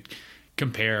that you could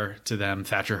compare to them.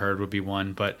 Thatcher Hurd would be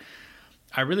one. But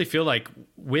I really feel like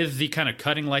with the kind of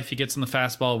cutting life he gets on the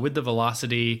fastball, with the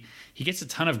velocity, he gets a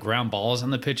ton of ground balls on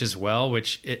the pitch as well,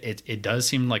 which it does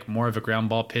seem like more of a ground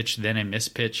ball pitch than a miss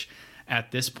pitch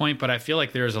at this point. But I feel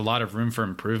like there's a lot of room for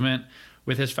improvement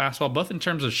with his fastball, both in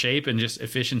terms of shape and just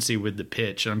efficiency with the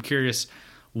pitch. And I'm curious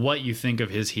what you think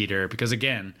of his heater, because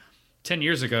again, 10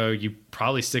 years ago, you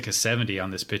probably stick a 70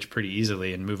 on this pitch pretty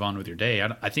easily and move on with your day.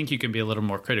 I think you can be a little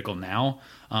more critical now,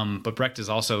 but Brecht is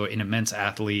also an immense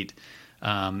athlete,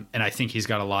 and I think he's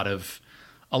got a lot of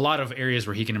a lot of areas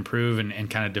where he can improve and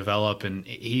kind of develop. And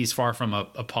he's far from a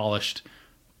polished,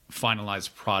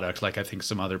 finalized product like I think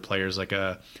some other players like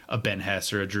a Ben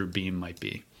Hess or a Drew Beam might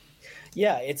be.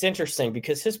 Yeah, it's interesting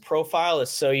because his profile is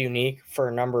so unique for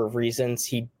a number of reasons.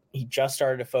 He just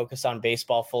started to focus on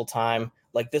baseball full time.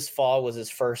 Like this fall was his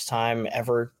first time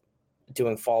ever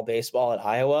doing fall baseball at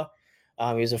Iowa.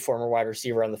 He was a former wide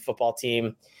receiver on the football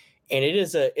team, and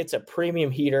it's a premium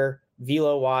heater.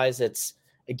 Velo wise, it's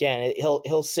again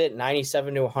he'll sit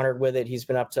 97 to 100 with it. He's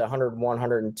been up to 101,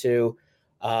 102.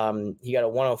 He got a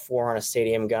 104 on a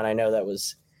stadium gun. I know that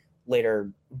was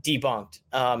later debunked.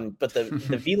 But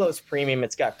the Velo's premium,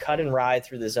 it's got cut and ride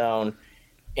through the zone,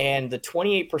 and the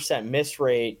 28% miss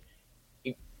rate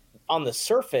on the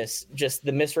surface, just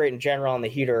the miss rate in general on the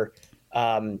heater.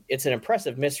 It's an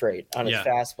impressive miss rate on his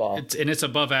fastball. It's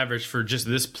above average for just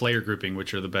this player grouping,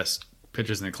 which are the best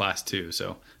pitchers in the class too.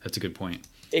 So that's a good point.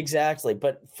 Exactly.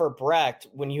 But for Brecht,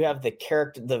 when you have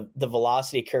the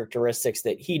velocity characteristics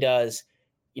that he does,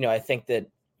 I think that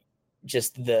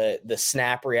just the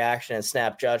snap reaction and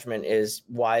snap judgment is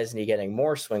why isn't he getting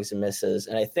more swings and misses?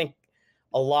 And I think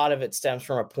a lot of it stems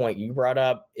from a point you brought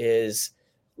up is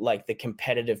like the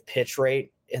competitive pitch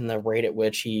rate and the rate at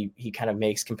which he kind of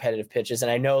makes competitive pitches.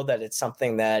 And I know that it's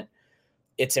something that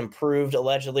it's improved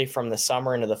allegedly from the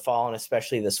summer into the fall and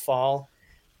especially this fall.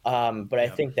 But I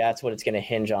think that's what it's going to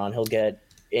hinge on. He'll get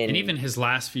in. And even his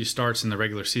last few starts in the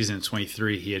regular season in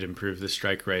 23, he had improved the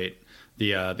strike rate.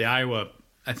 The Iowa,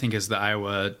 I think is the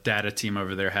Iowa data team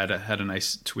over there had a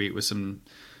nice tweet with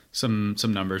some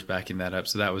numbers backing that up.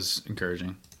 So that was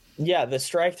encouraging. Yeah, the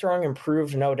strike throwing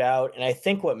improved, no doubt. And I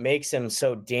think what makes him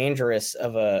so dangerous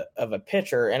of a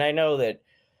pitcher, and I know that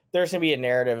there's going to be a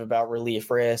narrative about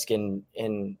relief risk and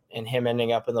him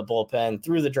ending up in the bullpen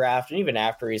through the draft and even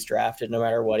after he's drafted, no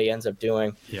matter what he ends up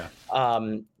doing. Yeah.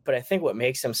 But I think what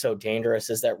makes him so dangerous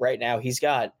is that right now he's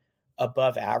got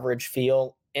above average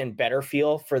feel and better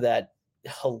feel for that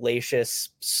hellacious,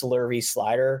 slurvy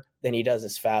slider than he does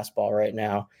his fastball right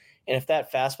now. And if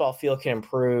that fastball feel can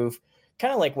improve,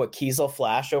 kind of like what Kiesel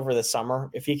flashed over the summer,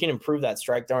 if he can improve that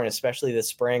strike throwing, especially this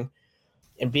spring,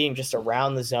 and being just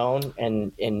around the zone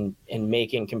and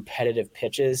making competitive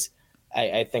pitches,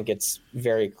 I think it's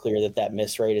very clear that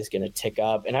miss rate is going to tick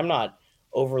up. And I'm not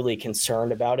overly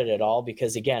concerned about it at all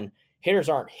because, again, hitters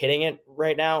aren't hitting it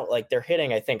right now. Like they're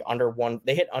hitting, I think,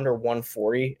 they hit under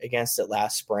 140 against it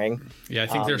last spring. Yeah, I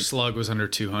think their slug was under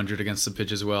 200 against the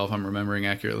pitch as well, if I'm remembering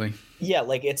accurately. Yeah,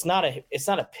 like it's not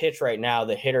a pitch right now.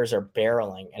 The hitters are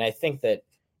barreling. And I think that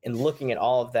in looking at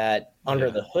all of that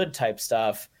under the hood type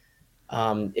stuff,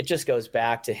 it just goes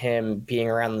back to him being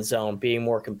around the zone, being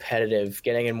more competitive,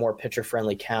 getting in more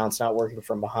pitcher-friendly counts, not working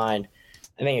from behind.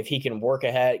 I think if he can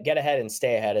get ahead and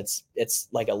stay ahead, it's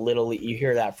like a little league. You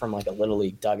hear that from like a little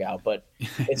league dugout, but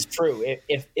it's true.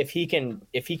 If he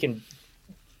can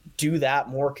do that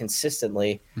more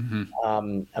consistently,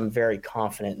 I'm very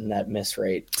confident in that miss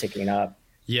rate ticking up.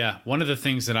 Yeah, one of the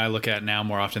things that I look at now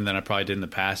more often than I probably did in the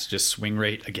past, just swing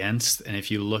rate against. And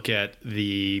if you look at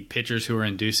the pitchers who are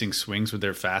inducing swings with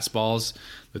their fastballs,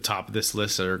 the top of this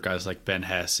list are guys like Ben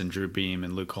Hess and Drew Beam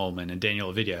and Luke Holman and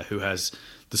Daniel Ovidia, who has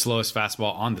the slowest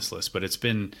fastball on this list. But it's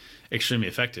been extremely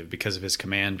effective because of his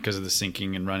command, because of the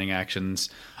sinking and running actions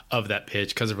of that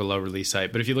pitch, because of a low release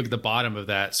height. But if you look at the bottom of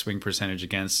that swing percentage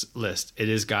against list, it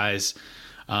is guys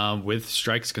with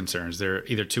strikes concerns. They're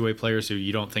either two-way players who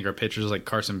you don't think are pitchers like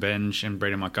Carson Bench and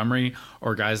Braden Montgomery,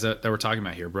 or guys that we're talking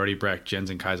about here, Brody Brecht,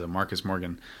 Jensen Kaisa, Marcus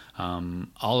Morgan.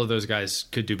 All of those guys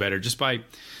could do better just by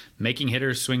making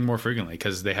hitters swing more frequently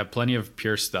because they have plenty of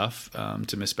pure stuff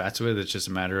to miss bats with. It's just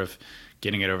a matter of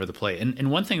getting it over the plate.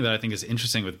 And one thing that I think is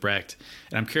interesting with Brecht,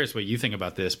 and I'm curious what you think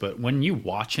about this, but when you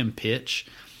watch him pitch,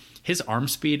 his arm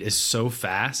speed is so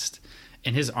fast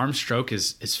and his arm stroke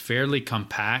is fairly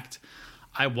compact.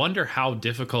 I wonder how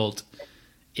difficult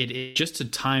it is just to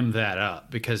time that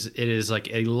up because it is like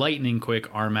a lightning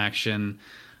quick arm action.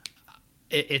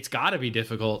 It's got to be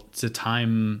difficult to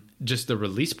time just the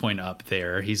release point up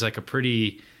there. He's like a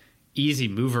pretty easy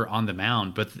mover on the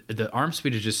mound, but the arm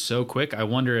speed is just so quick. I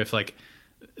wonder if like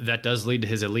that does lead to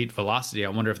his elite velocity. I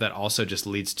wonder if that also just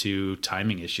leads to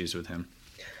timing issues with him.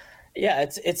 Yeah,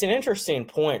 it's an interesting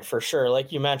point for sure.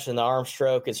 Like you mentioned, the arm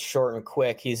stroke is short and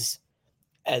quick. He's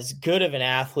as good of an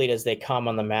athlete as they come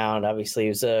on the mound. Obviously, he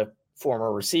was a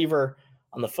former receiver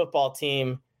on the football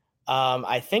team.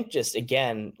 I think just,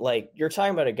 again, like you're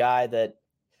talking about a guy that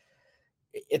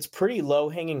it's pretty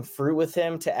low-hanging fruit with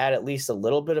him to add at least a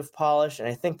little bit of polish. And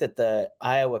I think that the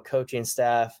Iowa coaching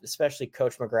staff, especially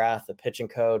Coach McGrath, the pitching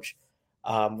coach,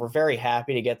 were very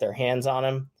happy to get their hands on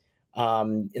him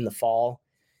in the fall.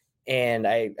 and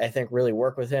I think really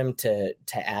work with him to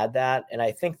add that. And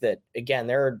I think that, again,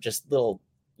 there are just little,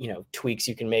 tweaks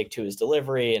you can make to his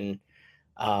delivery and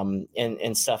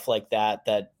stuff like that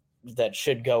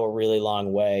should go a really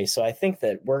long way. So I think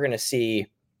that we're going to see,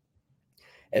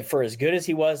 for as good as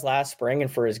he was last spring and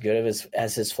for as good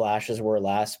as his flashes were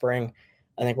last spring,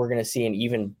 I think we're going to see an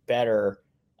even better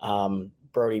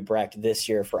Brody Brecht this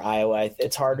year for Iowa.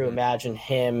 It's hard to imagine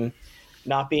him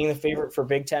not being the favorite for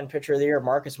Big Ten Pitcher of the Year.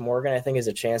 Marcus Morgan, I think, has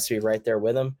a chance to be right there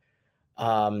with him.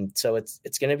 So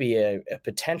it's going to be a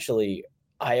potentially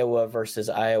Iowa versus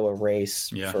Iowa race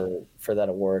for that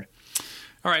award.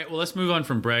 All right, well, let's move on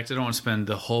from Brecht. I don't want to spend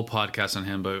the whole podcast on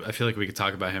him, but I feel like we could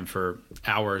talk about him for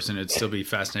hours, and it'd still be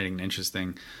fascinating and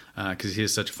interesting because he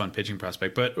is such a fun pitching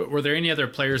prospect. But were there any other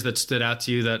players that stood out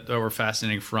to you that were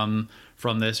fascinating from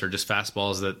this, or just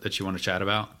fastballs that you want to chat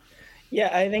about?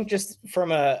 Yeah, I think just from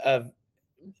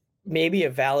maybe a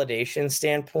validation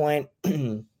standpoint,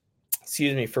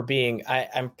 excuse me, for being,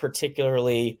 I'm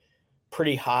particularly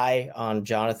pretty high on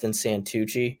Jonathan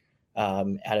Santucci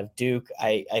out of Duke.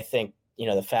 I think,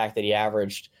 the fact that he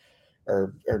averaged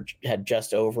or had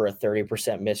just over a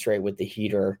 30% miss rate with the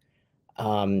heater,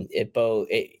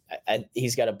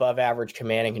 he's got above average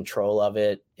command and control of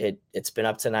it. It's been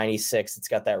up to 96. It's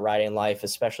got that riding life,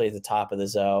 especially at the top of the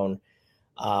zone.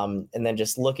 And then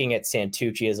just looking at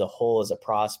Santucci as a whole, as a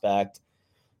prospect,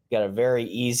 got a very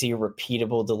easy,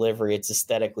 repeatable delivery. It's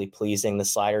aesthetically pleasing. The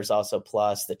slider's also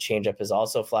plus. The changeup is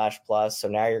also flash plus. So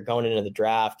now you're going into the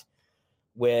draft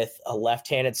with a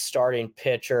left-handed starting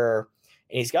pitcher,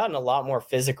 and he's gotten a lot more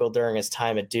physical during his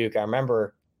time at Duke. I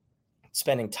remember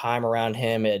spending time around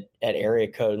him at Area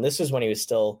Code, and this is when he was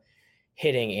still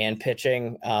hitting and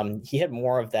pitching. He had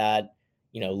more of that,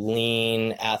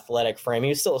 lean, athletic frame. He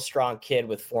was still a strong kid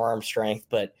with forearm strength,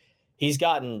 but he's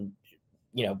gotten,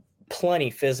 plenty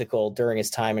physical during his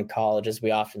time in college, as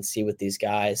we often see with these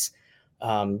guys,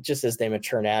 just as they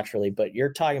mature naturally. But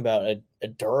you're talking about a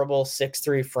durable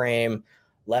 6'3" frame,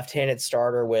 left-handed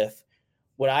starter with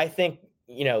what I think,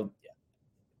 are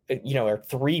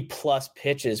 3+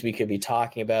 pitches we could be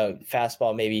talking about.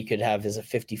 Fastball maybe you could have as a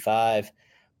 55,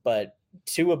 but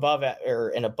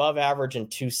an above average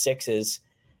and 2 6s.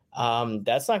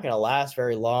 That's not going to last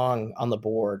very long on the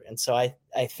board. And so I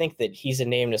think that he's a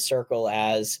name to circle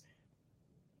as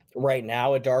right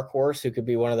now a dark horse who could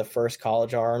be one of the first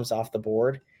college arms off the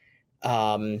board.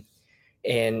 And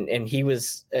he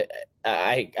was,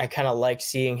 I kind of liked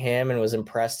seeing him and was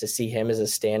impressed to see him as a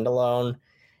standalone.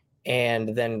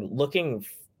 And then looking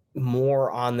more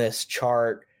on this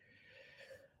chart,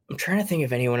 I'm trying to think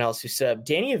of anyone else who stood up.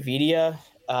 Danny Avidia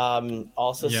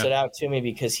also stood out to me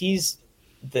because he's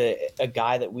a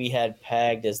guy that we had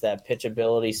pegged as that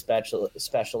pitchability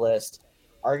specialist.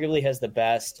 Arguably has the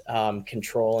best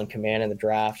control and command in the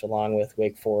draft, along with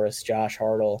Wake Forest Josh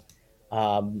Hartle.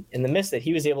 And the miss that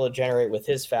he was able to generate with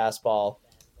his fastball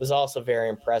was also very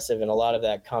impressive, and a lot of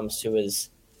that comes to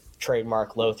his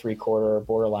trademark low 3/4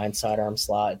 borderline sidearm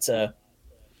slot. It's a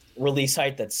release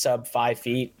height that's sub 5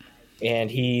 feet, and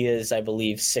he is, I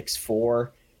believe, 6'4".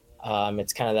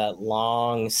 It's kind of that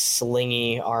long,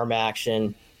 slingy arm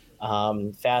action.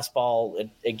 Fastball,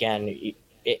 again,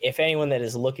 if anyone that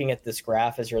is looking at this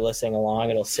graph as you're listening along,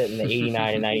 it'll sit in the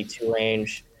 89 and 92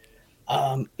 range.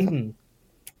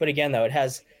 But again, though, it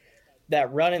has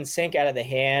that run and sink out of the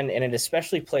hand, and it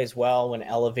especially plays well when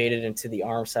elevated into the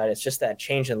arm side. It's just that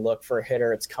change in look for a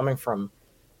hitter. It's coming from,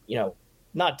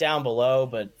 not down below,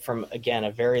 but from, again,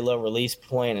 a very low release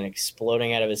point and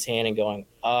exploding out of his hand and going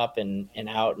up and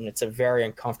out. And it's a very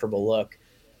uncomfortable look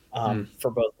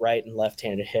for both right and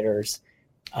left-handed hitters.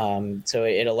 So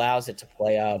it allows it to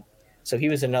play out. So he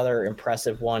was another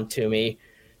impressive one to me.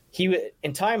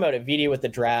 In talking about Avidia with the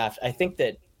draft, I think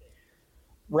that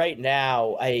right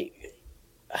now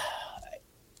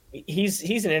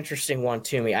he's an interesting one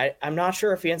to me. I'm not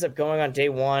sure if he ends up going on day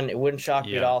one. It wouldn't shock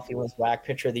me at all if he wins WAC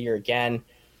Pitcher of the Year again.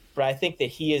 But I think that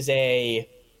he is a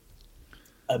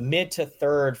mid to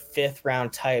third, fifth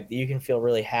round type that you can feel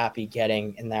really happy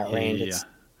getting in that range.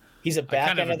 He's a back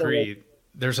end of the agree.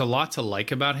 There's a lot to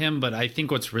like about him, but I think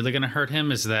what's really going to hurt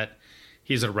him is that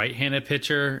he's a right-handed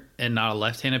pitcher and not a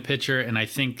left-handed pitcher, and I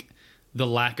think the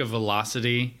lack of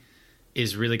velocity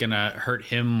is really going to hurt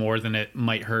him more than it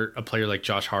might hurt a player like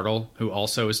Josh Hartle, who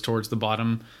also is towards the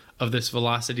bottom of this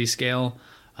velocity scale.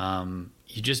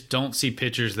 You just don't see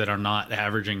pitchers that are not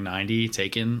averaging 90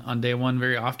 taken on day one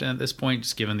very often at this point,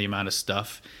 just given the amount of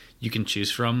stuff you can choose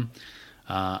from.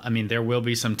 I mean, there will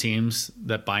be some teams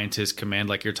that buy into his command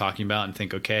like you're talking about and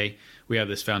think, okay, we have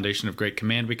this foundation of great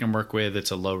command we can work with.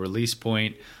 It's a low release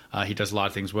point. He does a lot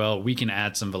of things well. We can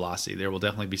add some velocity. There will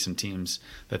definitely be some teams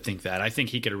that think that. I think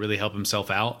he could really help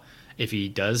himself out if he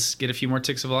does get a few more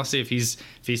ticks of velocity. If he's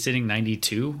sitting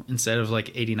 92 instead of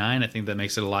like 89, I think that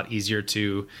makes it a lot easier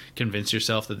to convince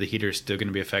yourself that the heater is still going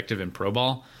to be effective in pro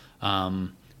ball.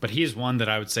 But he is one that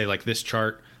I would say, like, this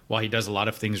chart, while he does a lot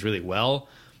of things really well,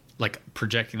 like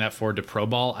projecting that forward to pro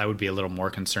ball, I would be a little more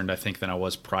concerned, I think, than I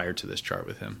was prior to this chart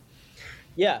with him.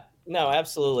 Yeah, no,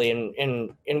 absolutely.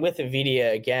 And with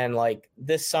Avidia, again, like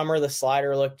this summer, the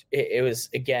slider looked, it was,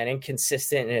 again,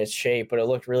 inconsistent in its shape, but it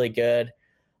looked really good.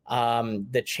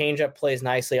 The changeup plays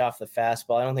nicely off the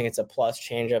fastball. I don't think it's a plus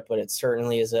changeup, but it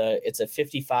certainly is it's a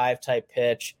 55 type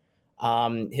pitch.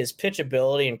 His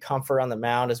pitchability and comfort on the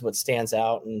mound is what stands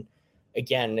out. And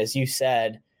again, as you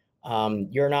said,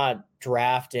 you're not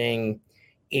drafting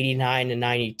 89 to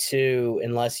 92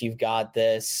 unless you've got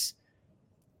this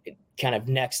kind of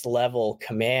next level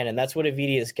command. And that's what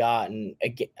Avidia's got. And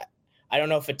again, I don't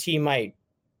know if a team might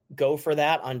go for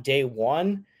that on day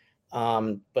one.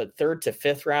 But third to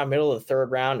fifth round, middle of the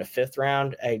third round to fifth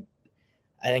round, I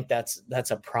think that's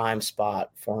a prime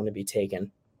spot for him to be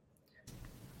taken.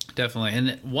 Definitely.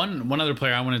 And one other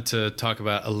player I wanted to talk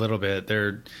about a little bit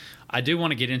there, I do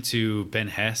want to get into Ben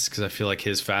Hess because I feel like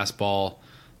his fastball,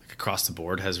 like, across the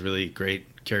board has really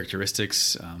great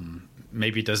characteristics.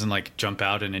 Maybe it doesn't like jump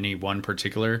out in any one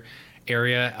particular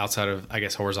area outside of, I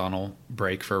guess, horizontal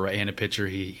break for a right-handed pitcher.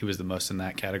 He was the most in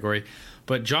that category.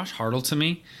 But Josh Hartle, to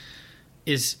me,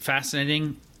 is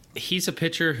fascinating. He's a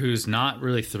pitcher who's not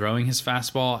really throwing his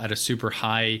fastball at a super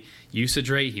high usage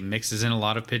rate. He mixes in a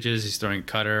lot of pitches. He's throwing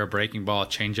cutter, a breaking ball, a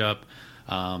changeup.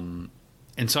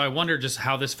 And so I wonder just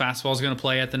how this fastball is going to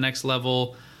play at the next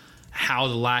level, how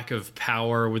the lack of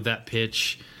power with that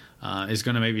pitch is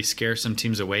going to maybe scare some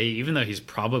teams away, even though he's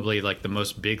probably like the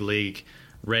most big league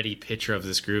ready pitcher of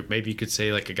this group. Maybe you could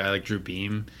say like a guy like Drew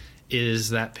Beam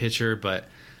is that pitcher, but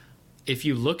if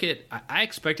you look at, I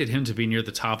expected him to be near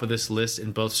the top of this list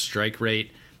in both strike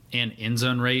rate and end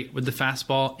zone rate with the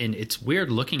fastball. And it's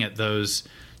weird looking at those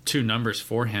two numbers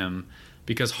for him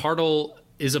because Hartle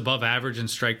is above average in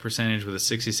strike percentage with a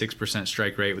 66%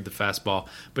 strike rate with the fastball.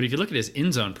 But if you look at his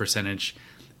end zone percentage,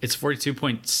 it's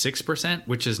 42.6%,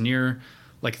 which is near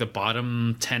like the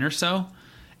bottom 10 or so.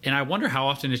 And I wonder how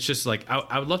often it's just like,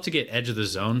 I would love to get edge of the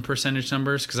zone percentage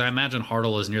numbers because I imagine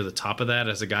Hartle is near the top of that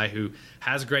as a guy who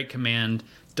has great command,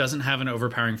 doesn't have an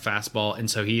overpowering fastball, and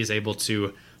so he is able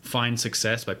to find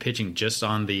success by pitching just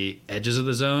on the edges of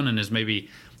the zone and is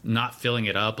maybe not filling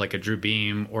it up like a Drew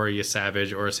Beam or a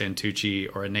Savage or a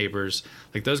Santucci or a Neighbors.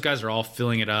 Like those guys are all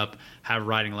filling it up, have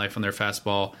riding life on their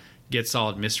fastball, get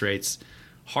solid miss rates.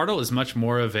 Hartle is much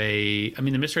more of a, I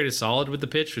mean, the miss rate is solid with the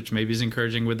pitch, which maybe is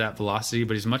encouraging with that velocity,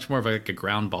 but he's much more of like a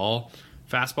ground ball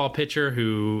fastball pitcher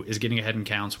who is getting ahead in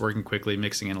counts, working quickly,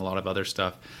 mixing in a lot of other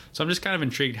stuff. So I'm just kind of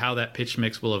intrigued how that pitch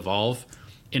mix will evolve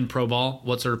in pro ball.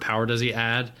 What sort of power does he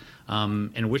add?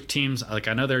 And which teams, like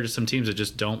I know there are just some teams that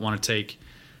just don't want to take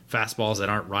fastballs that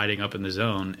aren't riding up in the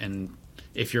zone. And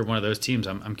if you're one of those teams,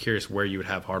 I'm curious where you would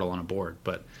have Hartle on a board,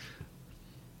 but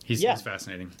he's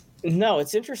fascinating. No,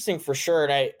 it's interesting for sure.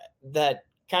 And that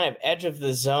kind of edge of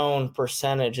the zone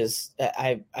percentage is,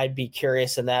 I'd be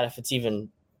curious in that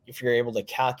if you're able to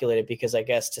calculate it, because I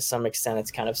guess to some extent it's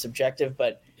kind of subjective,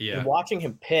 but in watching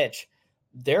him pitch,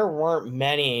 there weren't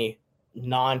many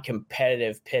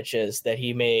non-competitive pitches that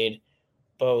he made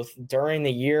both during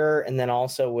the year and then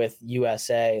also with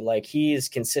USA. Like he's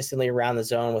consistently around the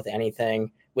zone with everything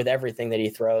that he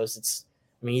throws.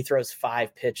 He throws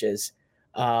 5 pitches.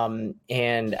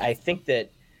 And I think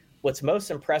that what's most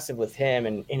impressive with him,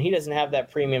 and he doesn't have that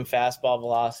premium fastball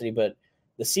velocity, but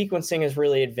the sequencing is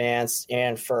really advanced.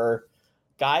 And for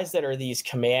guys that are these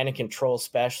command and control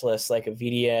specialists like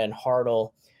Avidia and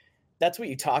Hartle, that's what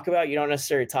you talk about. You don't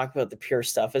necessarily talk about the pure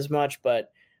stuff as much,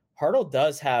 but Hartle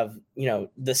does have,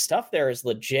 the stuff there is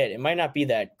legit. It might not be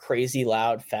that crazy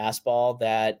loud fastball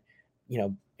that,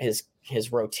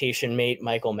 his rotation mate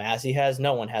Michael Massey has.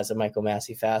 No one has a Michael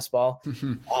Massey fastball.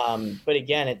 But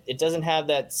again, it doesn't have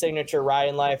that signature ride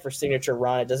in life or signature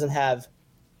run. It doesn't have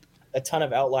a ton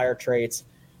of outlier traits.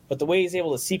 But the way he's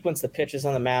able to sequence the pitches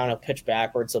on the mound, he'll pitch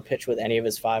backwards, he'll pitch with any of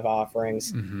his 5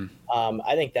 offerings.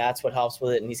 I think that's what helps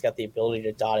with it, and he's got the ability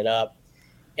to dot it up.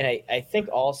 And I think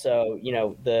also,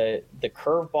 the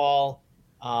curveball,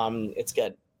 it's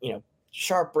got,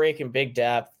 sharp break and big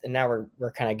depth, and now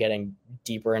we're kind of getting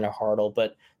deeper into Hartle.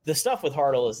 But the stuff with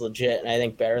Hartle is legit, and I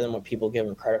think better than what people give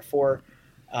him credit for.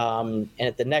 And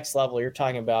at the next level, you're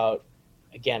talking about,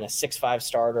 again, a 6'5"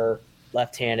 starter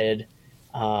left-handed,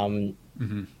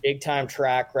 big-time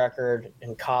track record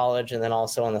in college and then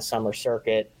also on the summer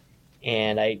circuit.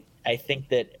 And I think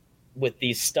that with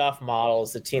these stuff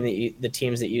models, the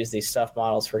teams that use these stuff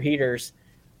models for heaters,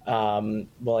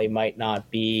 well, he might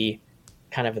not be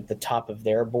kind of at the top of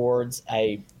their boards.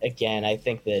 I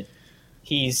think that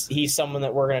he's someone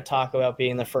that we're going to talk about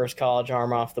being the first college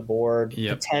arm off the board.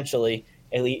 Potentially.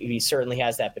 At least he certainly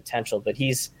has that potential, but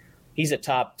he's a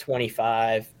top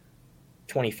 25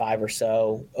 or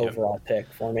so overall pick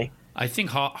for me. I think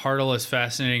Hartle is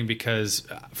fascinating because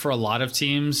for a lot of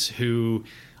teams who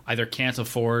either can't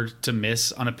afford to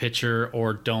miss on a pitcher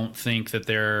or don't think that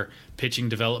their pitching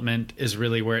development is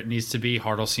really where it needs to be,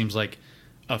 Hartle seems like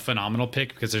a phenomenal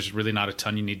pick because there's really not a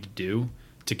ton you need to do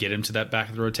to get him to that back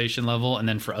of the rotation level. And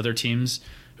then for other teams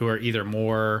who are either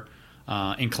more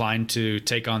inclined to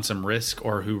take on some risk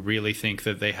or who really think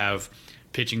that they have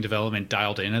pitching development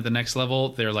dialed in at the next level,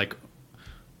 they're like,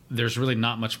 there's really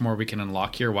not much more we can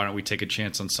unlock here. Why don't we take a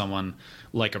chance on someone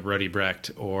like a Brody Brecht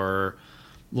or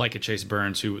like a Chase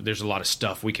Burns, who there's a lot of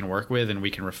stuff we can work with and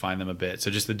we can refine them a bit.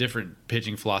 So just the different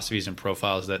pitching philosophies and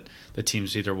profiles that the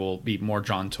teams either will be more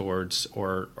drawn towards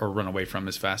or run away from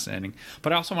is fascinating.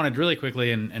 But I also wanted really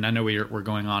quickly, and I know we're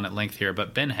going on at length here,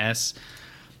 but Ben Hess,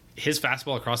 his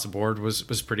fastball across the board was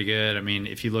pretty good. I mean,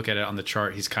 if you look at it on the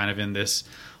chart, he's kind of in this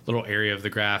little area of the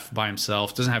graph by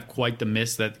himself. Doesn't have quite the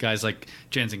miss that guys like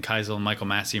Jansen Keisel and Michael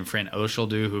Massey and Fran Oshel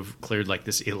do, who've cleared like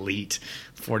this elite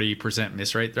 40%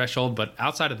 miss rate threshold. But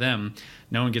outside of them,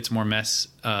 no one gets more mess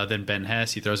than Ben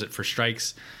Hess. He throws it for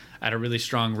strikes at a really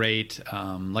strong rate.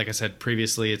 Like I said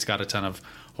previously, it's got a ton of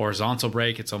horizontal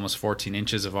break. It's almost 14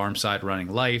 inches of arm side running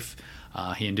life.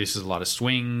 He induces a lot of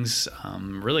swings.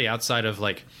 Really outside of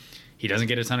like, he doesn't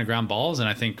get a ton of ground balls. And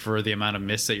I think for the amount of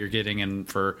miss that you're getting and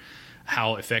for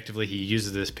how effectively he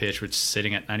uses this pitch, which is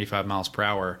sitting at 95 miles per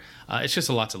hour, it's just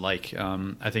a lot to like.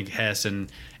 I think Hess and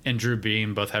Drew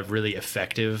Beam both have really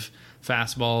effective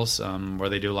fastballs where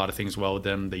they do a lot of things well with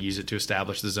them. They use it to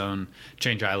establish the zone,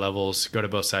 change eye levels, go to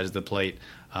both sides of the plate.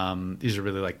 These are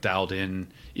really like dialed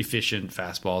in, efficient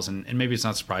fastballs. And maybe it's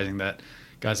not surprising that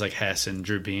guys like Hess and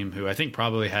Drew Beam, who I think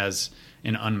probably has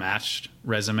an unmatched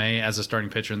resume as a starting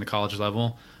pitcher in the college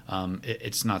level,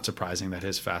 it's not surprising that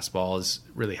his fastball is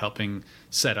really helping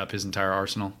set up his entire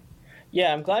arsenal.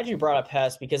 Yeah, I'm glad you brought up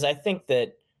Hess because I think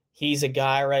that he's a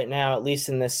guy right now, at least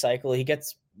in this cycle, he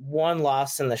gets one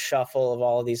loss in the shuffle of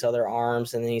all of these other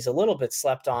arms, and then he's a little bit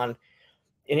slept on.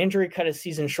 An injury cut his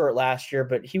season short last year,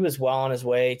 but he was well on his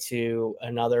way to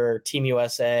another Team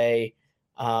USA.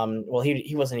 Well,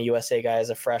 he wasn't a USA guy as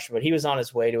a freshman, but he was on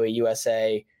his way to a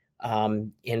USA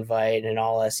invite and an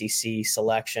all SEC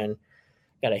selection.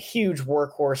 Got a huge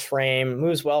workhorse frame,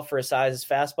 moves well for his size. His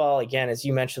fastball, again, as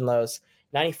you mentioned, Lowe's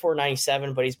 94,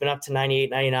 97, but he's been up to 98,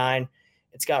 99.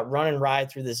 It's got run and ride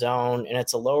through the zone, and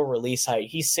it's a lower release height.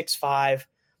 He's 6'5".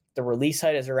 The release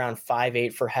height is around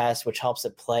 5'8" for Hess, which helps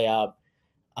it play up.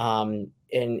 And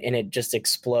it just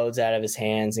explodes out of his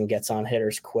hands and gets on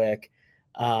hitters quick.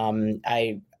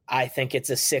 I think it's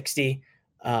a 60.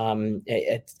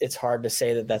 It's hard to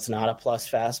say that that's not a plus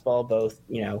fastball. Both,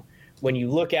 when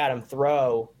you look at him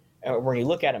throw or when you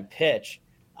look at him pitch,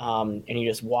 and you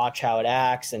just watch how it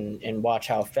acts and watch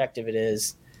how effective it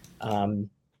is,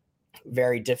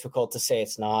 very difficult to say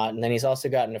it's not. And then he's also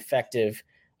got an effective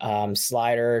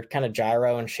slider, kind of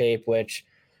gyro in shape, which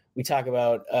we talk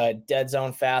about dead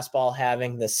zone fastball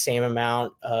having the same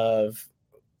amount of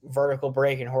vertical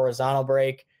break and horizontal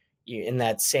break. In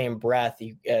that same breath,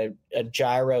 a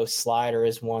gyro slider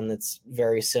is one that's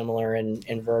very similar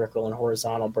in vertical and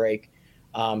horizontal break.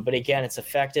 But again, it's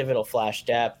effective. It'll flash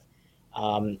depth.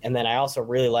 And then I also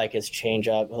really like his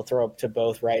changeup. He'll throw up to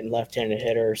both right and left-handed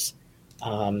hitters.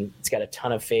 It's got a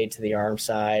ton of fade to the arm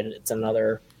side. It's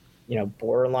another,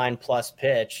 borderline plus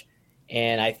pitch.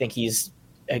 And I think he's,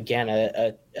 again,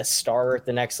 a starter at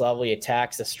the next level. He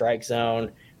attacks the strike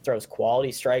zone, throws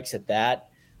quality strikes at that.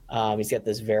 He's got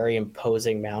this very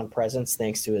imposing mound presence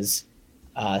thanks to his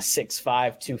 6'5",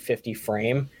 250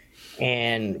 frame.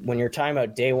 And when you're talking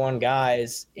about day one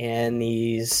guys and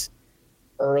these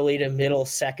early to middle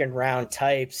second round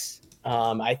types,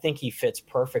 I think he fits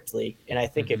perfectly. And I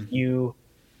think if you're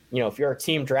a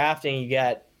team drafting, you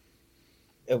get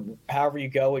however you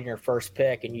go in your first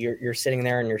pick and you're sitting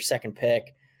there in your second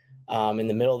pick in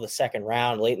the middle of the second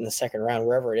round, late in the second round,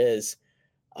 wherever it is,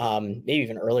 maybe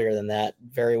even earlier than that,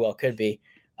 very well could be.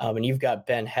 And you've got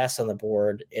Ben Hess on the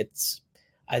board.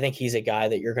 I think he's a guy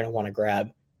that you're going to want to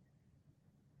grab.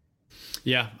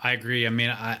 Yeah, I agree. I mean,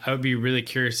 I would be really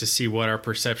curious to see what our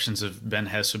perceptions of Ben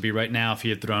Hess would be right now if he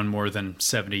had thrown more than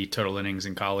 70 total innings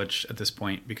in college at this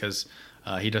point, because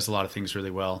He does a lot of things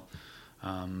really well.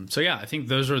 So yeah, I think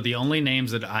those are the only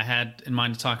names that I had in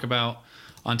mind to talk about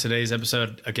on today's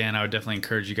episode. Again, I would definitely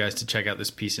encourage you guys to check out this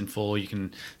piece in full. You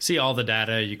can see all the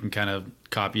data. You can kind of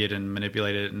copy it and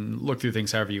manipulate it and look through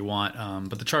things however you want.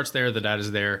 But the chart's there, the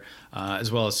data's there,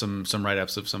 as well as some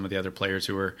write-ups of some of the other players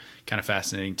who were kind of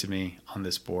fascinating to me on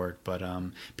this board. But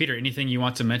Peter, anything you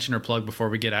want to mention or plug before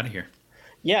we get out of here?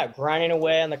 Yeah, grinding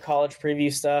away on the college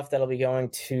preview stuff. That'll be going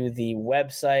to the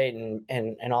website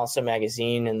and also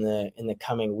magazine in the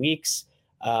coming weeks.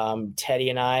 Teddy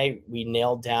and we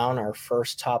nailed down our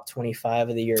first top 25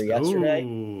 of the year yesterday.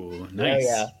 Ooh, nice.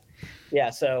 Yeah.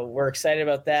 So we're excited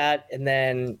about that. And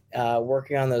then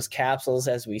working on those capsules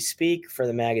as we speak for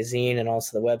the magazine and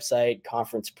also the website.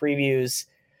 Conference previews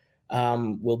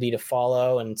will be to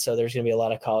follow. And so there's going to be a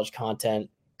lot of college content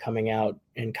coming out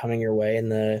and coming your way in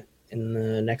the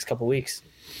next couple weeks.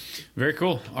 Very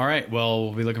cool. All right. Well,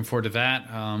 we'll be looking forward to that.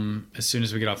 As soon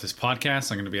as we get off this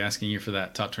podcast, I'm going to be asking you for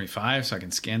that top 25 so I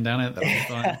can scan down it. That'll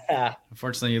be fun.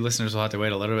 Unfortunately, you listeners will have to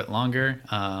wait a little bit longer.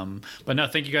 But no,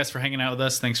 thank you guys for hanging out with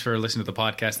us. Thanks for listening to the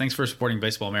podcast. Thanks for supporting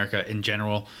Baseball America in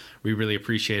general. We really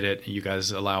appreciate it. You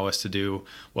guys allow us to do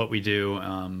what we do,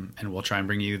 and we'll try and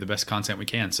bring you the best content we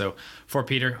can. So for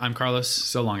Peter, I'm Carlos.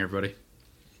 So long, everybody.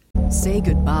 Say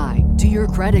goodbye to your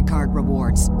credit card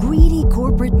rewards. Greedy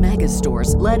corporate mega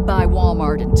stores, led by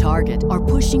Walmart and Target, are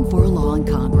pushing for a law in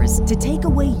Congress to take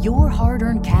away your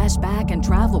hard-earned cash back and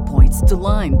travel points to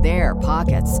line their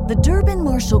pockets. The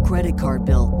Durbin-Marshall credit card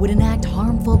bill would enact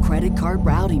harmful credit card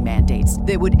routing mandates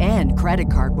that would end credit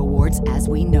card rewards as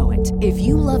we know it. If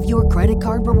you love your credit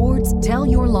card rewards, tell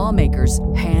your lawmakers,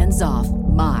 hands off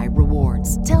my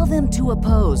rewards. Tell them to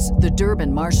oppose the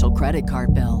Durbin-Marshall credit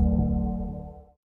card bill.